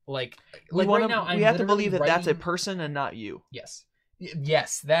 Like right now, we have to believe that that's a person and not you. Yes.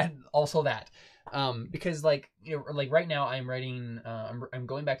 That also that. Because right now I'm writing, I'm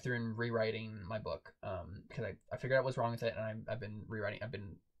going back through and rewriting my book. Because I figured out what's wrong with it, and I've been rewriting. I've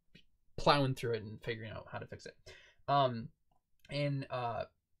been plowing through it and figuring out how to fix it.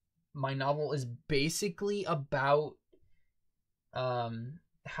 My novel is basically about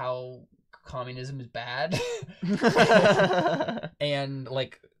how communism is bad and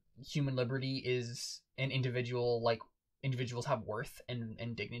like human liberty is an individual, like individuals have worth and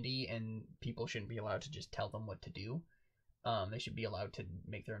dignity, and people shouldn't be allowed to just tell them what to do. They should be allowed to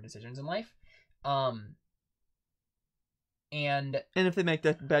make their own decisions in life. And if they make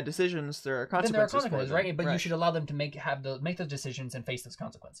bad decisions, there are consequences for them, right? But you should allow them to make those decisions and face those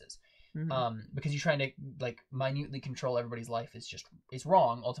consequences. Mm-hmm. Because you're trying to like minutely control everybody's life is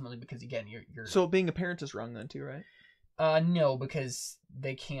wrong ultimately, because again you're so being a parent is wrong then too, right? No, because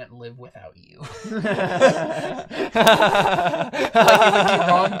they can't live without you. Like, it would be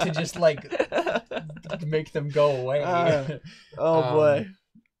wrong to just like make them go away. Boy.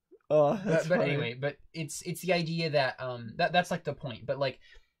 Oh, but anyway, but it's the idea that that's like the point. But like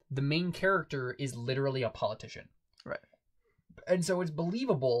the main character is literally a politician, right? And so it's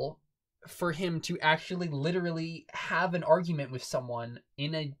believable for him to actually literally have an argument with someone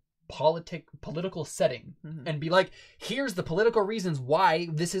in a political setting, mm-hmm. and be like, here's the political reasons why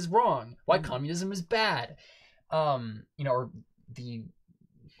this is wrong, why mm-hmm. communism is bad, or the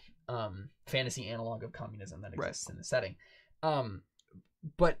fantasy analog of communism that exists in the setting.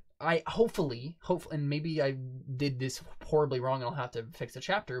 But I hopefully, and maybe I did this horribly wrong and I'll have to fix the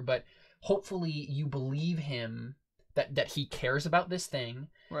chapter, but hopefully you believe him that he cares about this thing,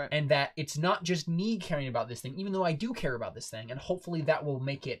 right? And that it's not just me caring about this thing, even though I do care about this thing, and hopefully that will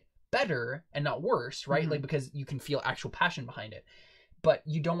make it better and not worse, right? Mm-hmm. Like, because you can feel actual passion behind it. But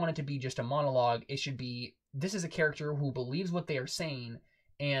you don't want it to be just a monologue. It should be, this is a character who believes what they are saying,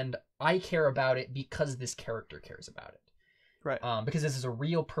 and I care about it because this character cares about it. Right. Because this is a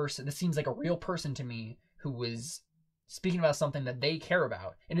real person. This seems like a real person to me who was speaking about something that they care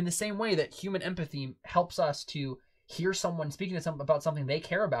about. And in the same way that human empathy helps us to hear someone speaking to about something they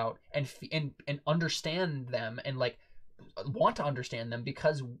care about and understand them, and like want to understand them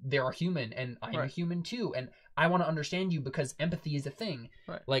because they are human and I'm a human too, and I want to understand you because empathy is a thing.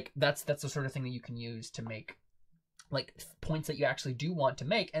 Right. Like that's the sort of thing that you can use to make like points that you actually do want to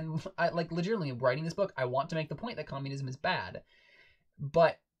make. And I like legitimately writing this book, I want to make the point that communism is bad,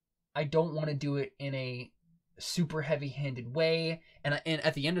 but I don't want to do it in a super heavy-handed way. And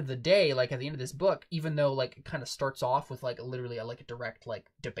at the end of the day, like at the end of this book, even though like it kind of starts off with like literally a direct like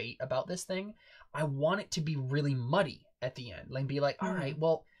debate about this thing, I want it to be really muddy at the end, like be like, all right,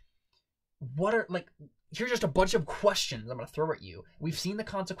 well, what are like here's just a bunch of questions I'm going to throw at you. We've seen the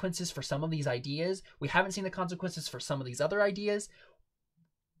consequences for some of these ideas. We haven't seen the consequences for some of these other ideas.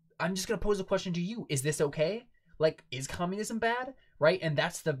 I'm just going to pose a question to you. Is this okay? Like, is communism bad? Right? And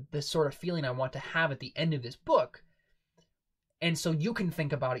that's the sort of feeling I want to have at the end of this book. And so you can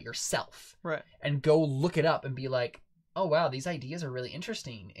think about it yourself. Right. And go look it up and be like, oh, wow, these ideas are really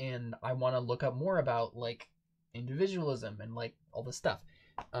interesting. And I want to look up more about, like, individualism and, like, all this stuff.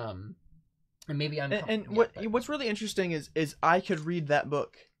 And maybe I'm... what's really interesting is I could read that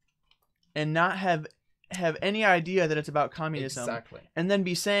book and not have any idea that it's about communism. Exactly. And then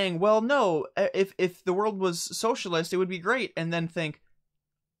be saying, well, no, if the world was socialist, it would be great. And then think,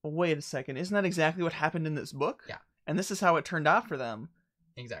 well, wait a second, isn't that exactly what happened in this book? Yeah. And this is how it turned out for them.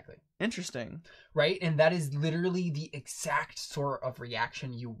 Exactly. Interesting. Right? And that is literally the exact sort of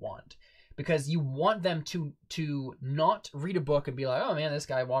reaction you want. Because you want them to not read a book and be like, oh man, this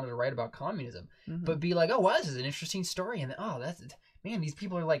guy wanted to write about communism. Mm-hmm. But be like, oh, wow, this is an interesting story. And oh, that's... Man, these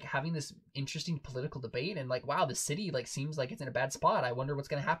people are like having this interesting political debate, and like, wow, the city like seems like it's in a bad spot. I wonder what's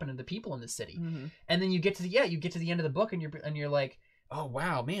going to happen to the people in the city. Mm-hmm. And then you get to the end of the book, and you're like, oh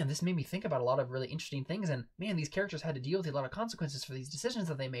wow, man, this made me think about a lot of really interesting things. And man, these characters had to deal with a lot of consequences for these decisions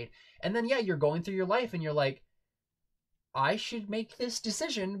that they made. And then you're going through your life, and you're like, I should make this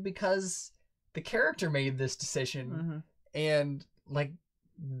decision because the character made this decision, Mm-hmm. and like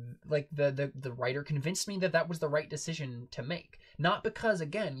the writer convinced me that was the right decision to make. Not because,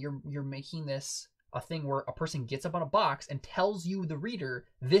 again, you're making this a thing where a person gets up on a box and tells you, the reader,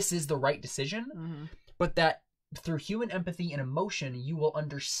 this is the right decision, Mm-hmm. but that through human empathy and emotion, you will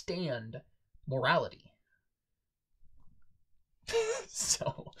understand morality.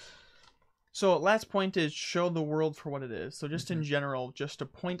 So last point is show the world for what it is. So just in general, just to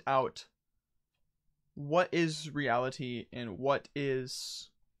point out what is reality and what is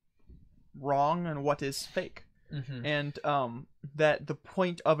wrong and what is fake. Mm-hmm. And that the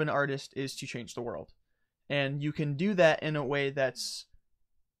point of an artist is to change the world. And you can do that in a way that's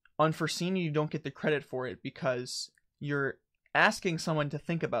unforeseen, and you don't get the credit for it because you're asking someone to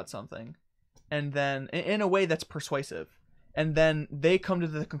think about something, and then in a way that's persuasive, and then they come to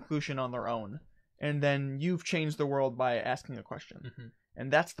the conclusion on their own, and then you've changed the world by asking a question. Mm-hmm.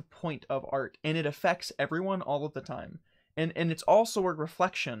 And that's the point of art, and it affects everyone all of the time. And it's also a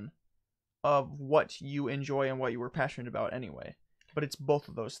reflection of what you enjoy and what you were passionate about anyway. But it's both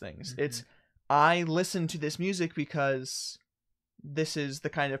of those things. Mm-hmm. It's, I listen to this music because this is the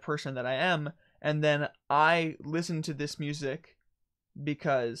kind of person that I am, and then I listen to this music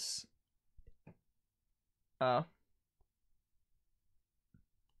because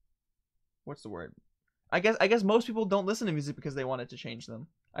what's the word? I guess most people don't listen to music because they want it to change them.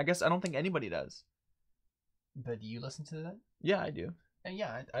 I don't think anybody does. But do you listen to that? Yeah, I do. And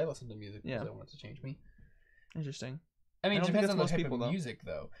yeah, I listen to music because I want it to change me. Interesting. I mean, I it don't think depends on the that's type most people, of though. music,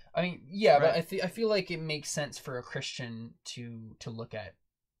 though. I mean, yeah, Right. but I feel like it makes sense for a Christian to look at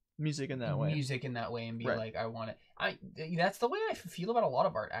Music in that way. music in that way and be Right. like, I want it. That's the way I feel about a lot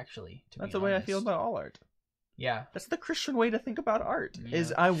of art, actually. That's the way I feel about all art. Yeah. That's the Christian way to think about art. Yeah.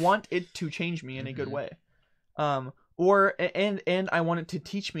 Is I want it to change me in a good Mhm. way. And I want it to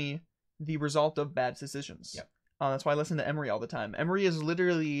teach me the result of bad decisions. Yep. That's why I listen to Emery all the time. Emery is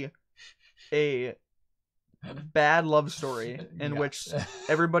literally a bad love story in Yeah. which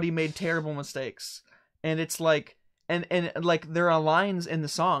everybody made terrible mistakes, and it's like, and like there are lines in the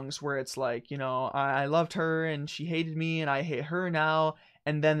songs where it's like, you know, I loved her and she hated me and I hate her now,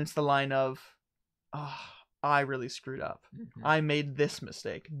 and then it's the line of, I really screwed up. Mhm. I made this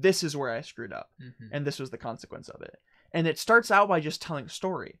mistake. This is where I screwed up, Mhm. and this was the consequence of it. And it starts out by just telling a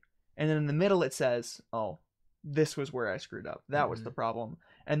story, and then in the middle it says, oh, this was where I screwed up. That was Mhm. the problem.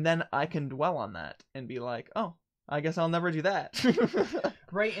 And then I can dwell on that and be like, oh, I guess I'll never do that.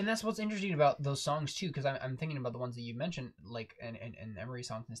 Right, and that's what's interesting about those songs too, because I'm thinking about the ones that you mentioned, like and Emery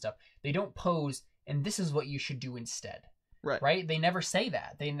songs and stuff. They don't pose, and this is what you should do instead. Right. Right? They never say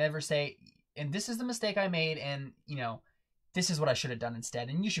that. They never say, and this is the mistake I made, and you know, this is what I should have done instead,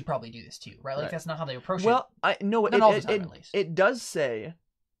 and you should probably do this too, right? Like Right. that's not how they approach Well, it. Not all the time, at least. it does say,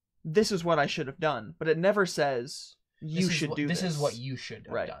 this is what I should have done, but it never says, you should do this. This is what you should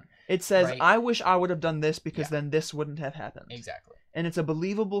have Right. done. It says, right? I wish I would have done this because Yeah. then this wouldn't have happened. Exactly. And it's a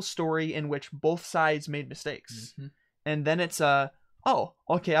believable story in which both sides made mistakes. Mhm. And then it's oh,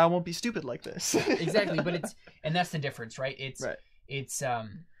 okay, I won't be stupid like this. Exactly, but and that's the difference, right? Right. It's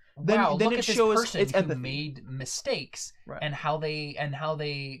Then wow, look it at this shows person it's who empathy. made mistakes Right. and how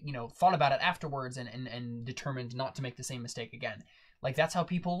they you know thought about it afterwards and determined not to make the same mistake again. Like that's how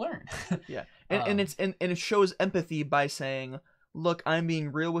people learn. Yeah. And it shows empathy by saying, look, I'm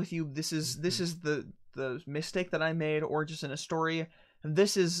being real with you. This is the the mistake that I made, or just in a story,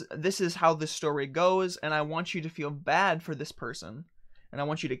 this is how this story goes, and I want you to feel bad for this person, and I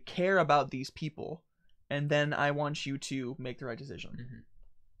want you to care about these people, and then I want you to make the right decision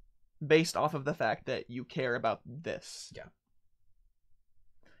based off of the fact that you care about this. Yeah.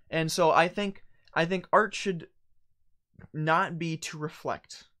 And so I think art should not be to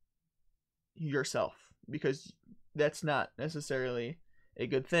reflect yourself, because that's not necessarily a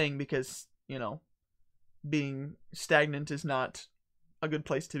good thing, because, you know, being stagnant is not a good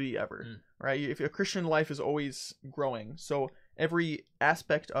place to be ever, right? If a Christian life is always growing, so every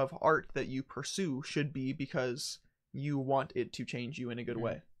aspect of art that you pursue should be because you want it to change you in a good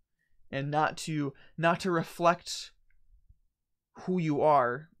way, and not to reflect who you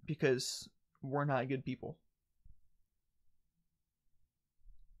are, because we're not good people.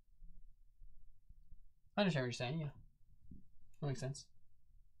 I understand what you're saying. Yeah, that makes sense.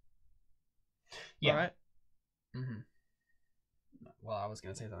 Yeah. All right. Well, I was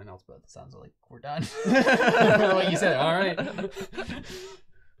gonna say something else, but it sounds like we're done. What you said. All right.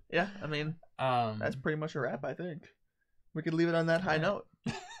 Yeah, I mean, that's pretty much a wrap. I think we could leave it on that high note.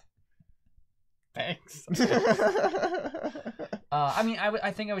 Thanks. I mean,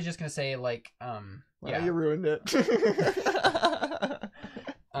 I think I was just gonna say, like, well, you ruined it.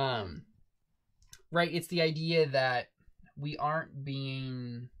 Right. It's the idea that we aren't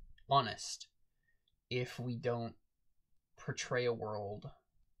being honest if we don't portray a world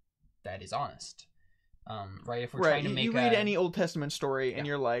that is honest. Right. If we're trying to make you read any Old Testament story and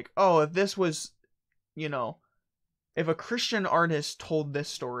you're like, oh, if this was, you know, if a Christian artist told this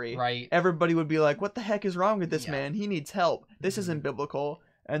story, right, everybody would be like, what the heck is wrong with this man? He needs help. This isn't biblical.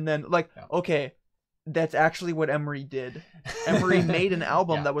 And then, like, okay, that's actually what Emery did. Emery made an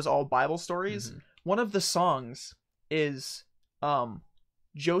album that was all Bible stories. One of the songs is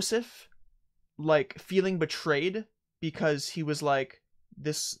Joseph, like, feeling betrayed because he was like,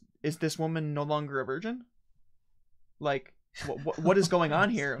 is this woman no longer a virgin? Like, what is going on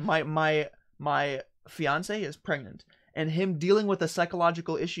here? My fiance is pregnant, and him dealing with the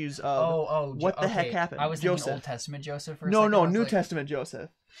psychological issues of what the heck happened. I was thinking Old Testament Joseph. For a no, second. New Testament Joseph.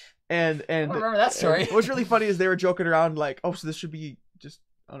 And I remember that story. What's really funny is they were joking around like, oh, so this should be just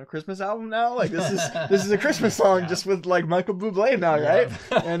on a Christmas album now? Like, this is a Christmas song just with, like, Michael Bublé now, right?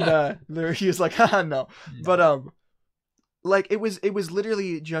 And he was like, haha, no. But like, it was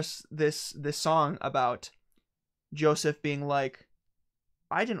literally just this song about Joseph being like,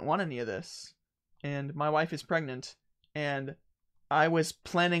 I didn't want any of this, and my wife is pregnant, and I was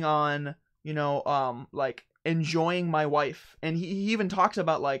planning on, you know, like, enjoying my wife. And he even talks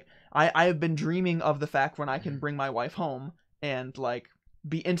about, like, I have been dreaming of the fact when I can bring my wife home and, like,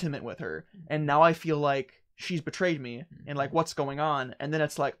 be intimate with her, and now I feel like she's betrayed me, and, like, what's going on? And then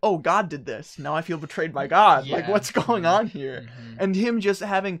it's like, oh, God did this, now I feel betrayed by God. Like, what's going on here? And him just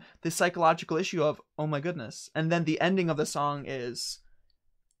having this psychological issue of, oh my goodness. And then the ending of the song is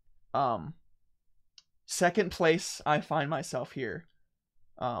second place I find myself here,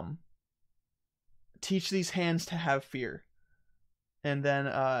 teach these hands to have fear. And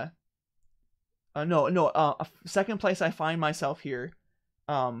then second place I find myself here,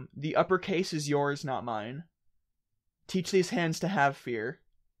 the uppercase is yours, not mine. Teach these hands to have fear.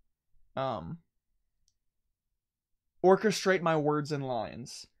 Orchestrate my words and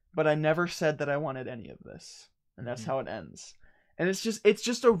lines, but I never said that I wanted any of this. And that's how it ends. And it's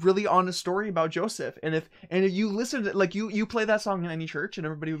just a really honest story about Joseph. And if you listen to, like, you play that song in any church, and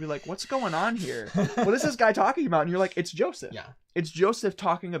everybody would be like, what's going on here? What is this guy talking about? And you're like, it's Joseph. Yeah. It's Joseph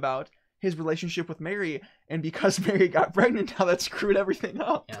talking about his relationship with Mary, and because Mary got pregnant, how that screwed everything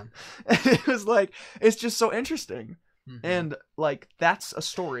up. Yeah. And it was like, it's just so interesting. And, like, that's a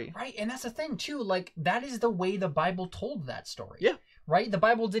story. Right, and that's the thing, too. Like, that is the way the Bible told that story. Yeah. Right? The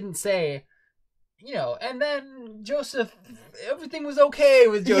Bible didn't say, you know, and then Joseph, everything was okay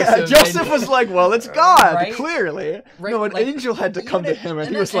with Joseph. Yeah, Joseph was like, well, it's God, right? Clearly. Right? No, an angel had to come to him, and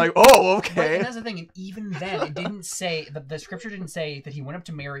he was like, oh, okay. Right, and that's the thing, and even then, it didn't say, the scripture didn't say that he went up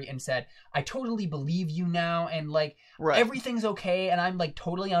to Mary and said, I totally believe you now, and, like, everything's okay, and I'm, like,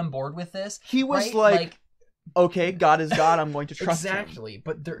 totally on board with this. He was like, okay, God is God, I'm going to trust him. Exactly,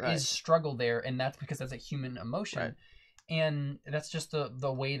 but there is struggle there, and that's because that's a human emotion. Right. And that's just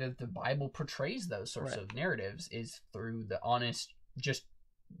the way that the Bible portrays those sorts of narratives, is through the honest, just,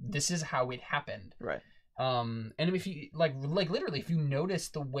 this is how it happened. Right. And if you, like literally, if you notice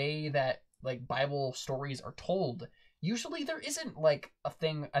the way that, like, Bible stories are told, usually there isn't, like, a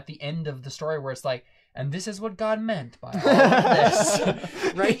thing at the end of the story where it's like, and this is what God meant by all of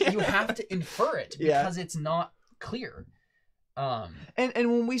this. Right? You have to infer it because it's not clear. And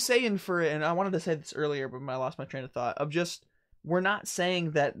when we say infer, and I wanted to say this earlier, but I lost my train of thought, of just, we're not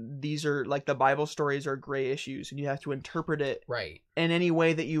saying that these are, like, the Bible stories are gray issues and you have to interpret it right in any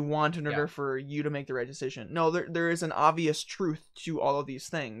way that you want in order for you to make the right decision. No, there is an obvious truth to all of these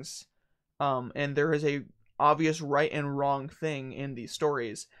things. And there is a obvious right and wrong thing in these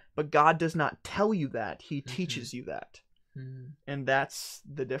stories, but God does not tell you that. He teaches you that. And that's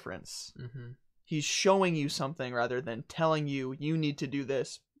the difference. He's showing you something rather than telling you, you need to do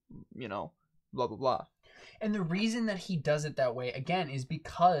this, you know, blah, blah, blah. And the reason that he does it that way, again, is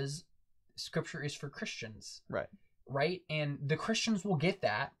because scripture is for Christians. Right? And the Christians will get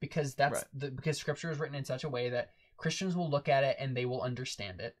that because because scripture is written in such a way that Christians will look at it and they will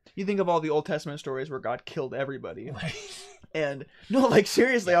understand it. You think of all the Old Testament stories where God killed everybody. And no, like,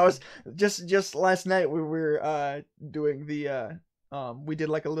 seriously, I was just last night we were doing the we did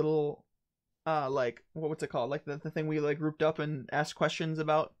like a little like, what's it called? Like the thing we like grouped up and asked questions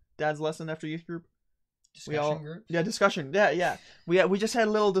about Dad's lesson after youth group. Discussion group? Yeah, discussion. Yeah. We just had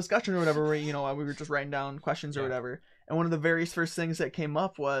a little discussion or whatever where, you know, we were just writing down questions or whatever. And one of the very first things that came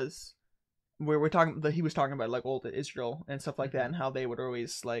up was where he was talking about like old Israel and stuff like that, and how they would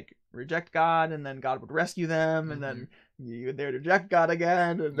always like reject God, and then God would rescue them, and then they would reject God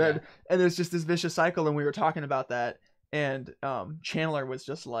again, and then and there's just this vicious cycle. And we were talking about that, and Chandler was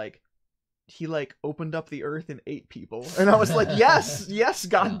just like, he like opened up the earth and ate people, and I was like, yes,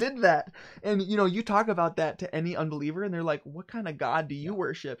 God did that. And you know, you talk about that to any unbeliever and they're like, what kind of God do you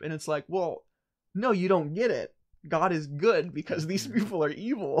worship? And it's like, well, no, you don't get it. God is good because these people are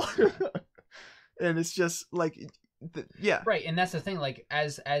evil. And it's just like, right. And that's the thing, like,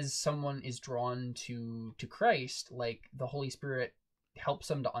 as someone is drawn to Christ, like, the Holy Spirit helps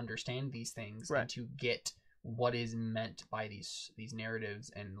them to understand these things and to get what is meant by these narratives,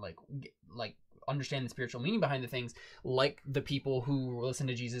 and like understand the spiritual meaning behind the things, like the people who listened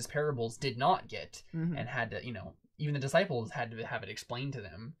to Jesus' parables did not get, and had to, you know, even the disciples had to have it explained to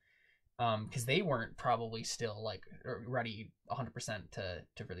them, because they weren't probably still like ready 100% to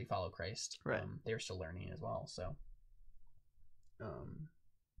really follow Christ. They were still learning as well. So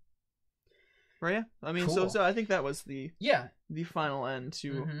right, yeah. I mean, cool. so I think that was the final end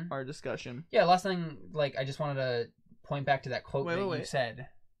to our discussion. Yeah, last thing, like, I just wanted to point back to that quote you said.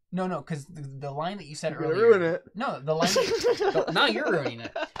 No, because the line that you said earlier. Ruin it. No, the line. Now you're ruining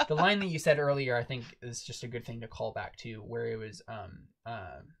it. The line that you said earlier, I think, is just a good thing to call back to, where it was,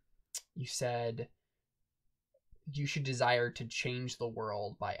 you said you should desire to change the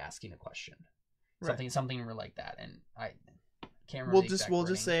world by asking a question. Something like that, and I can't remember. We'll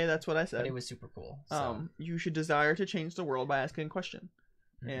just say that's what I said. But it was super cool. So. You should desire to change the world by asking a question.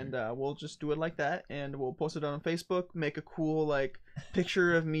 And we'll just do it like that, and we'll post it on Facebook, make a cool like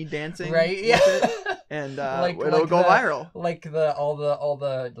picture of me dancing, right? Yeah, and it'll go viral. Like all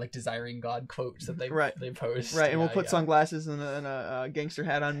the like desiring God quotes that they post. Right, and we'll put sunglasses and a gangster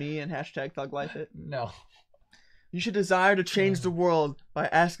hat on me and hashtag Thug Life It. No. You should desire to change the world by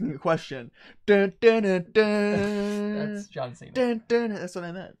asking a question. Dun, dun, dun, dun. That's John Cena. Dun, dun, dun. That's what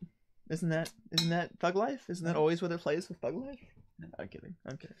I meant. Isn't that Thug Life? Isn't that always what it plays with Thug Life? No, I'm kidding.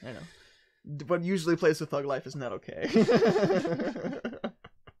 I know. What usually plays with Thug Life isn't that okay?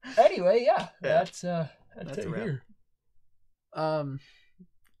 Anyway, that's it here.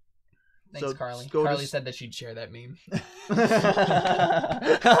 Thanks, Carly. Carly said that she'd share that meme.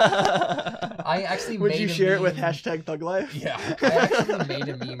 I actually would you share it with hashtag Thug Life? Yeah, I actually made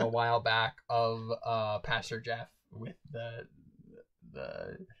a meme a while back of Pastor Jeff with the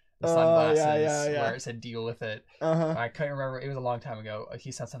sunglasses where it said "deal with it." I couldn't remember. It was a long time ago.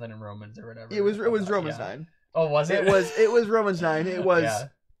 He said something in Romans or whatever. It was Romans 9. Oh, was it? It was Romans 9. It was.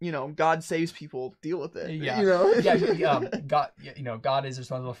 You know, God saves people. Deal with it. Yeah. You know. God. You know, God is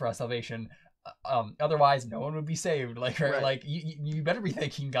responsible for our salvation. Otherwise, no one would be saved. Like, right. Like you better be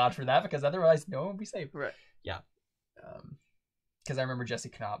thanking God for that, because otherwise, no one would be saved. Right. Yeah. Because I remember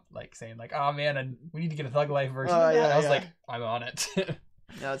Jesse Knopp like saying like, "Oh man, and we need to get a Thug Life version." Of that. I was like, "I'm on it."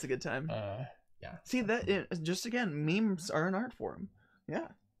 Yeah, it's a good time. Yeah. See just again, memes are an art form. Yeah.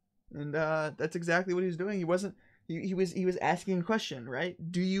 And that's exactly what he was doing. He wasn't. He was asking a question, right?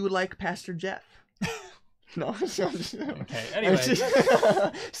 Do you like Pastor Jeff? No. Okay. Anyway,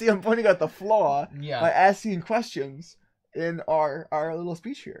 see, I'm pointing out the flaw by asking questions in our little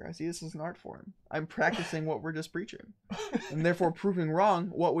speech here. I see this is an art form. I'm practicing what we're just preaching, and therefore proving wrong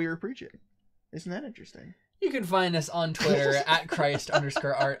what we are preaching. Isn't that interesting? You can find us on Twitter at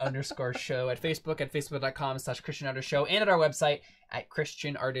Christ_art_show, at Facebook at facebook.com/ChristianArtistShow, and at our website at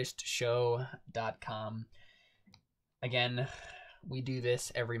ChristianArtistShow.com. Again, We do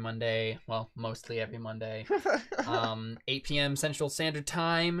this every Monday. Well, mostly every Monday. 8 p.m. Central Standard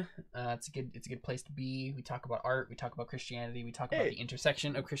Time. It's a good place to be. We talk about art. We talk about Christianity. We talk about the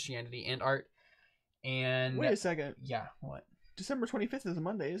intersection of Christianity and art. And wait a second. Yeah, what? December 25th is a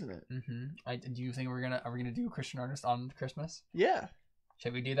Monday, isn't it? Mm-hmm. Do you think are we gonna do Christian artist on Christmas? Yeah.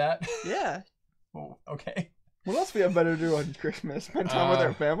 Should we do that? Yeah. Oh, okay. What else we have better to do on Christmas? Spend time with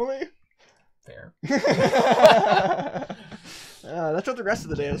our family? Fair. That's what the rest of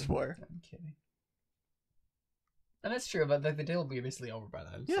the day is for. I'm kidding. And that's true, but the day will be basically over by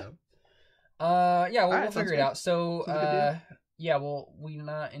then. Yeah. So. Yeah, we'll figure it out. So, yeah, well, we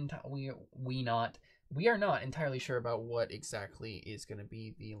are not entirely sure about what exactly is going to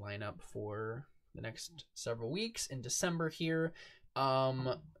be the lineup for the next several weeks in December here,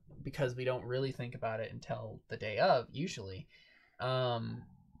 because we don't really think about it until the day of usually.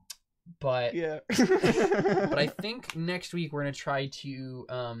 But yeah. But I think next week we're gonna try to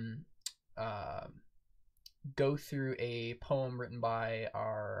go through a poem written by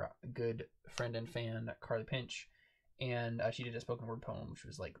our good friend and fan Carly Pinch, and she did a spoken word poem which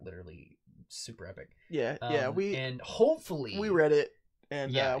was like literally super epic. Yeah, and hopefully we read it,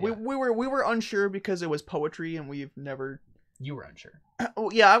 and we were unsure because it was poetry, and we've never. You were unsure. Oh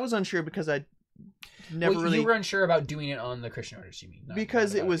yeah, I was unsure because I never really. You were unsure about doing it on the Christian artist, you mean?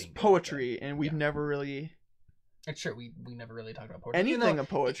 Because it was poetry, and we've never really. It's true. We never really talked about poetry. Anything of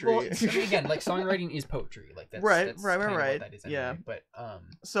poetry. Well, again, like songwriting is poetry. Like that's right. That is anyway. Yeah. But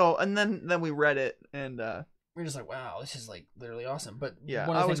So and then we read it, and we're just like, wow, this is like literally awesome. But yeah,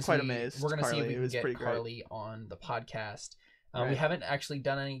 I was quite amazed. We're gonna Carly. see if we can get Carly on the podcast. We haven't actually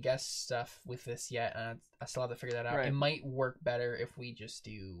done any guest stuff with this yet, and I still have to figure that out. Right. It might work better if we just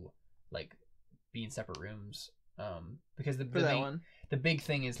do like be in separate rooms, because the big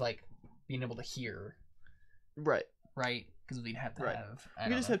thing is like being able to hear. Right. Because we'd have to have. We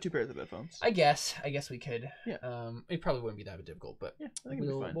could just have 2 pairs of headphones. I guess we could. Yeah. It probably wouldn't be that difficult, but yeah, I think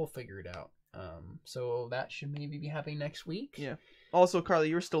we'll figure it out. So that should maybe be happening next week. Yeah. Also, Carly,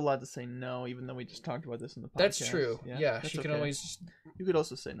 you're still allowed to say no, even though we just talked about this in the podcast. That's true. Yeah, that's she can always. You could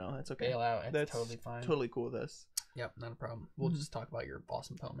also say no. That's okay. Bail out. That's totally fine. Totally cool with us. Yep, not a problem. We'll just talk about your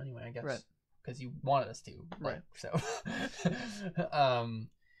awesome poem anyway, I guess. Right. Because you wanted us to. Right. So.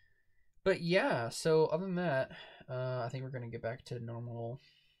 But yeah. So other than that, I think we're gonna get back to normal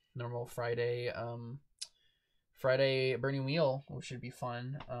Friday. Friday Burning Wheel, which should be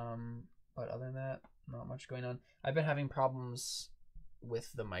fun. But other than that, not much going on. I've been having problems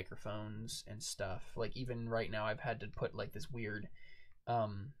with the microphones and stuff. Like even right now, I've had to put like this weird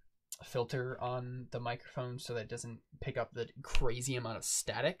filter on the microphone so that it doesn't pick up the crazy amount of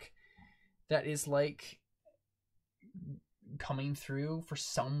static that is like coming through for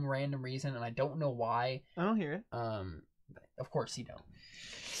some random reason, and I don't know why. I don't hear it. Of course you don't.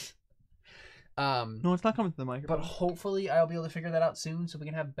 No, it's not coming to the microphone. But hopefully I'll be able to figure that out soon so we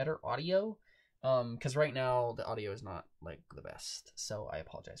can have better audio. Because right now the audio is not like the best, so I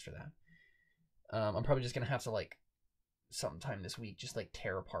apologize for that. I'm probably just gonna have to like sometime this week just like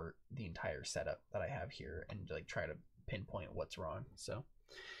tear apart the entire setup that I have here and like try to pinpoint what's wrong. So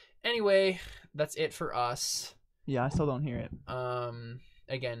anyway, that's it for us. Yeah, I still don't hear it.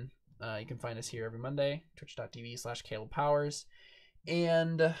 Again, you can find us here every Monday, twitch.tv/CalebPowers.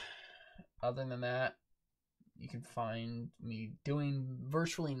 And other than that, you can find me doing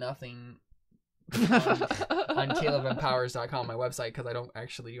virtually nothing on CalebandPowers.com, my website, because I don't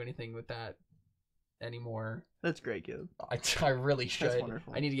actually do anything with that anymore. That's great, Caleb. I really should. That's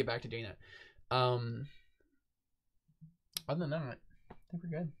wonderful. I need to get back to doing that. Other than that, I think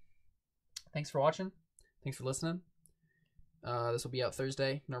we're good. Thanks for watching. Thanks for listening. This will be out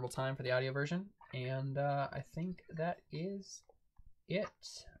Thursday, normal time for the audio version. And I think that is it.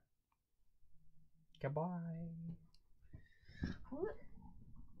 Goodbye.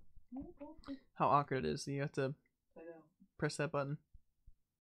 How awkward it is. You have to press that button.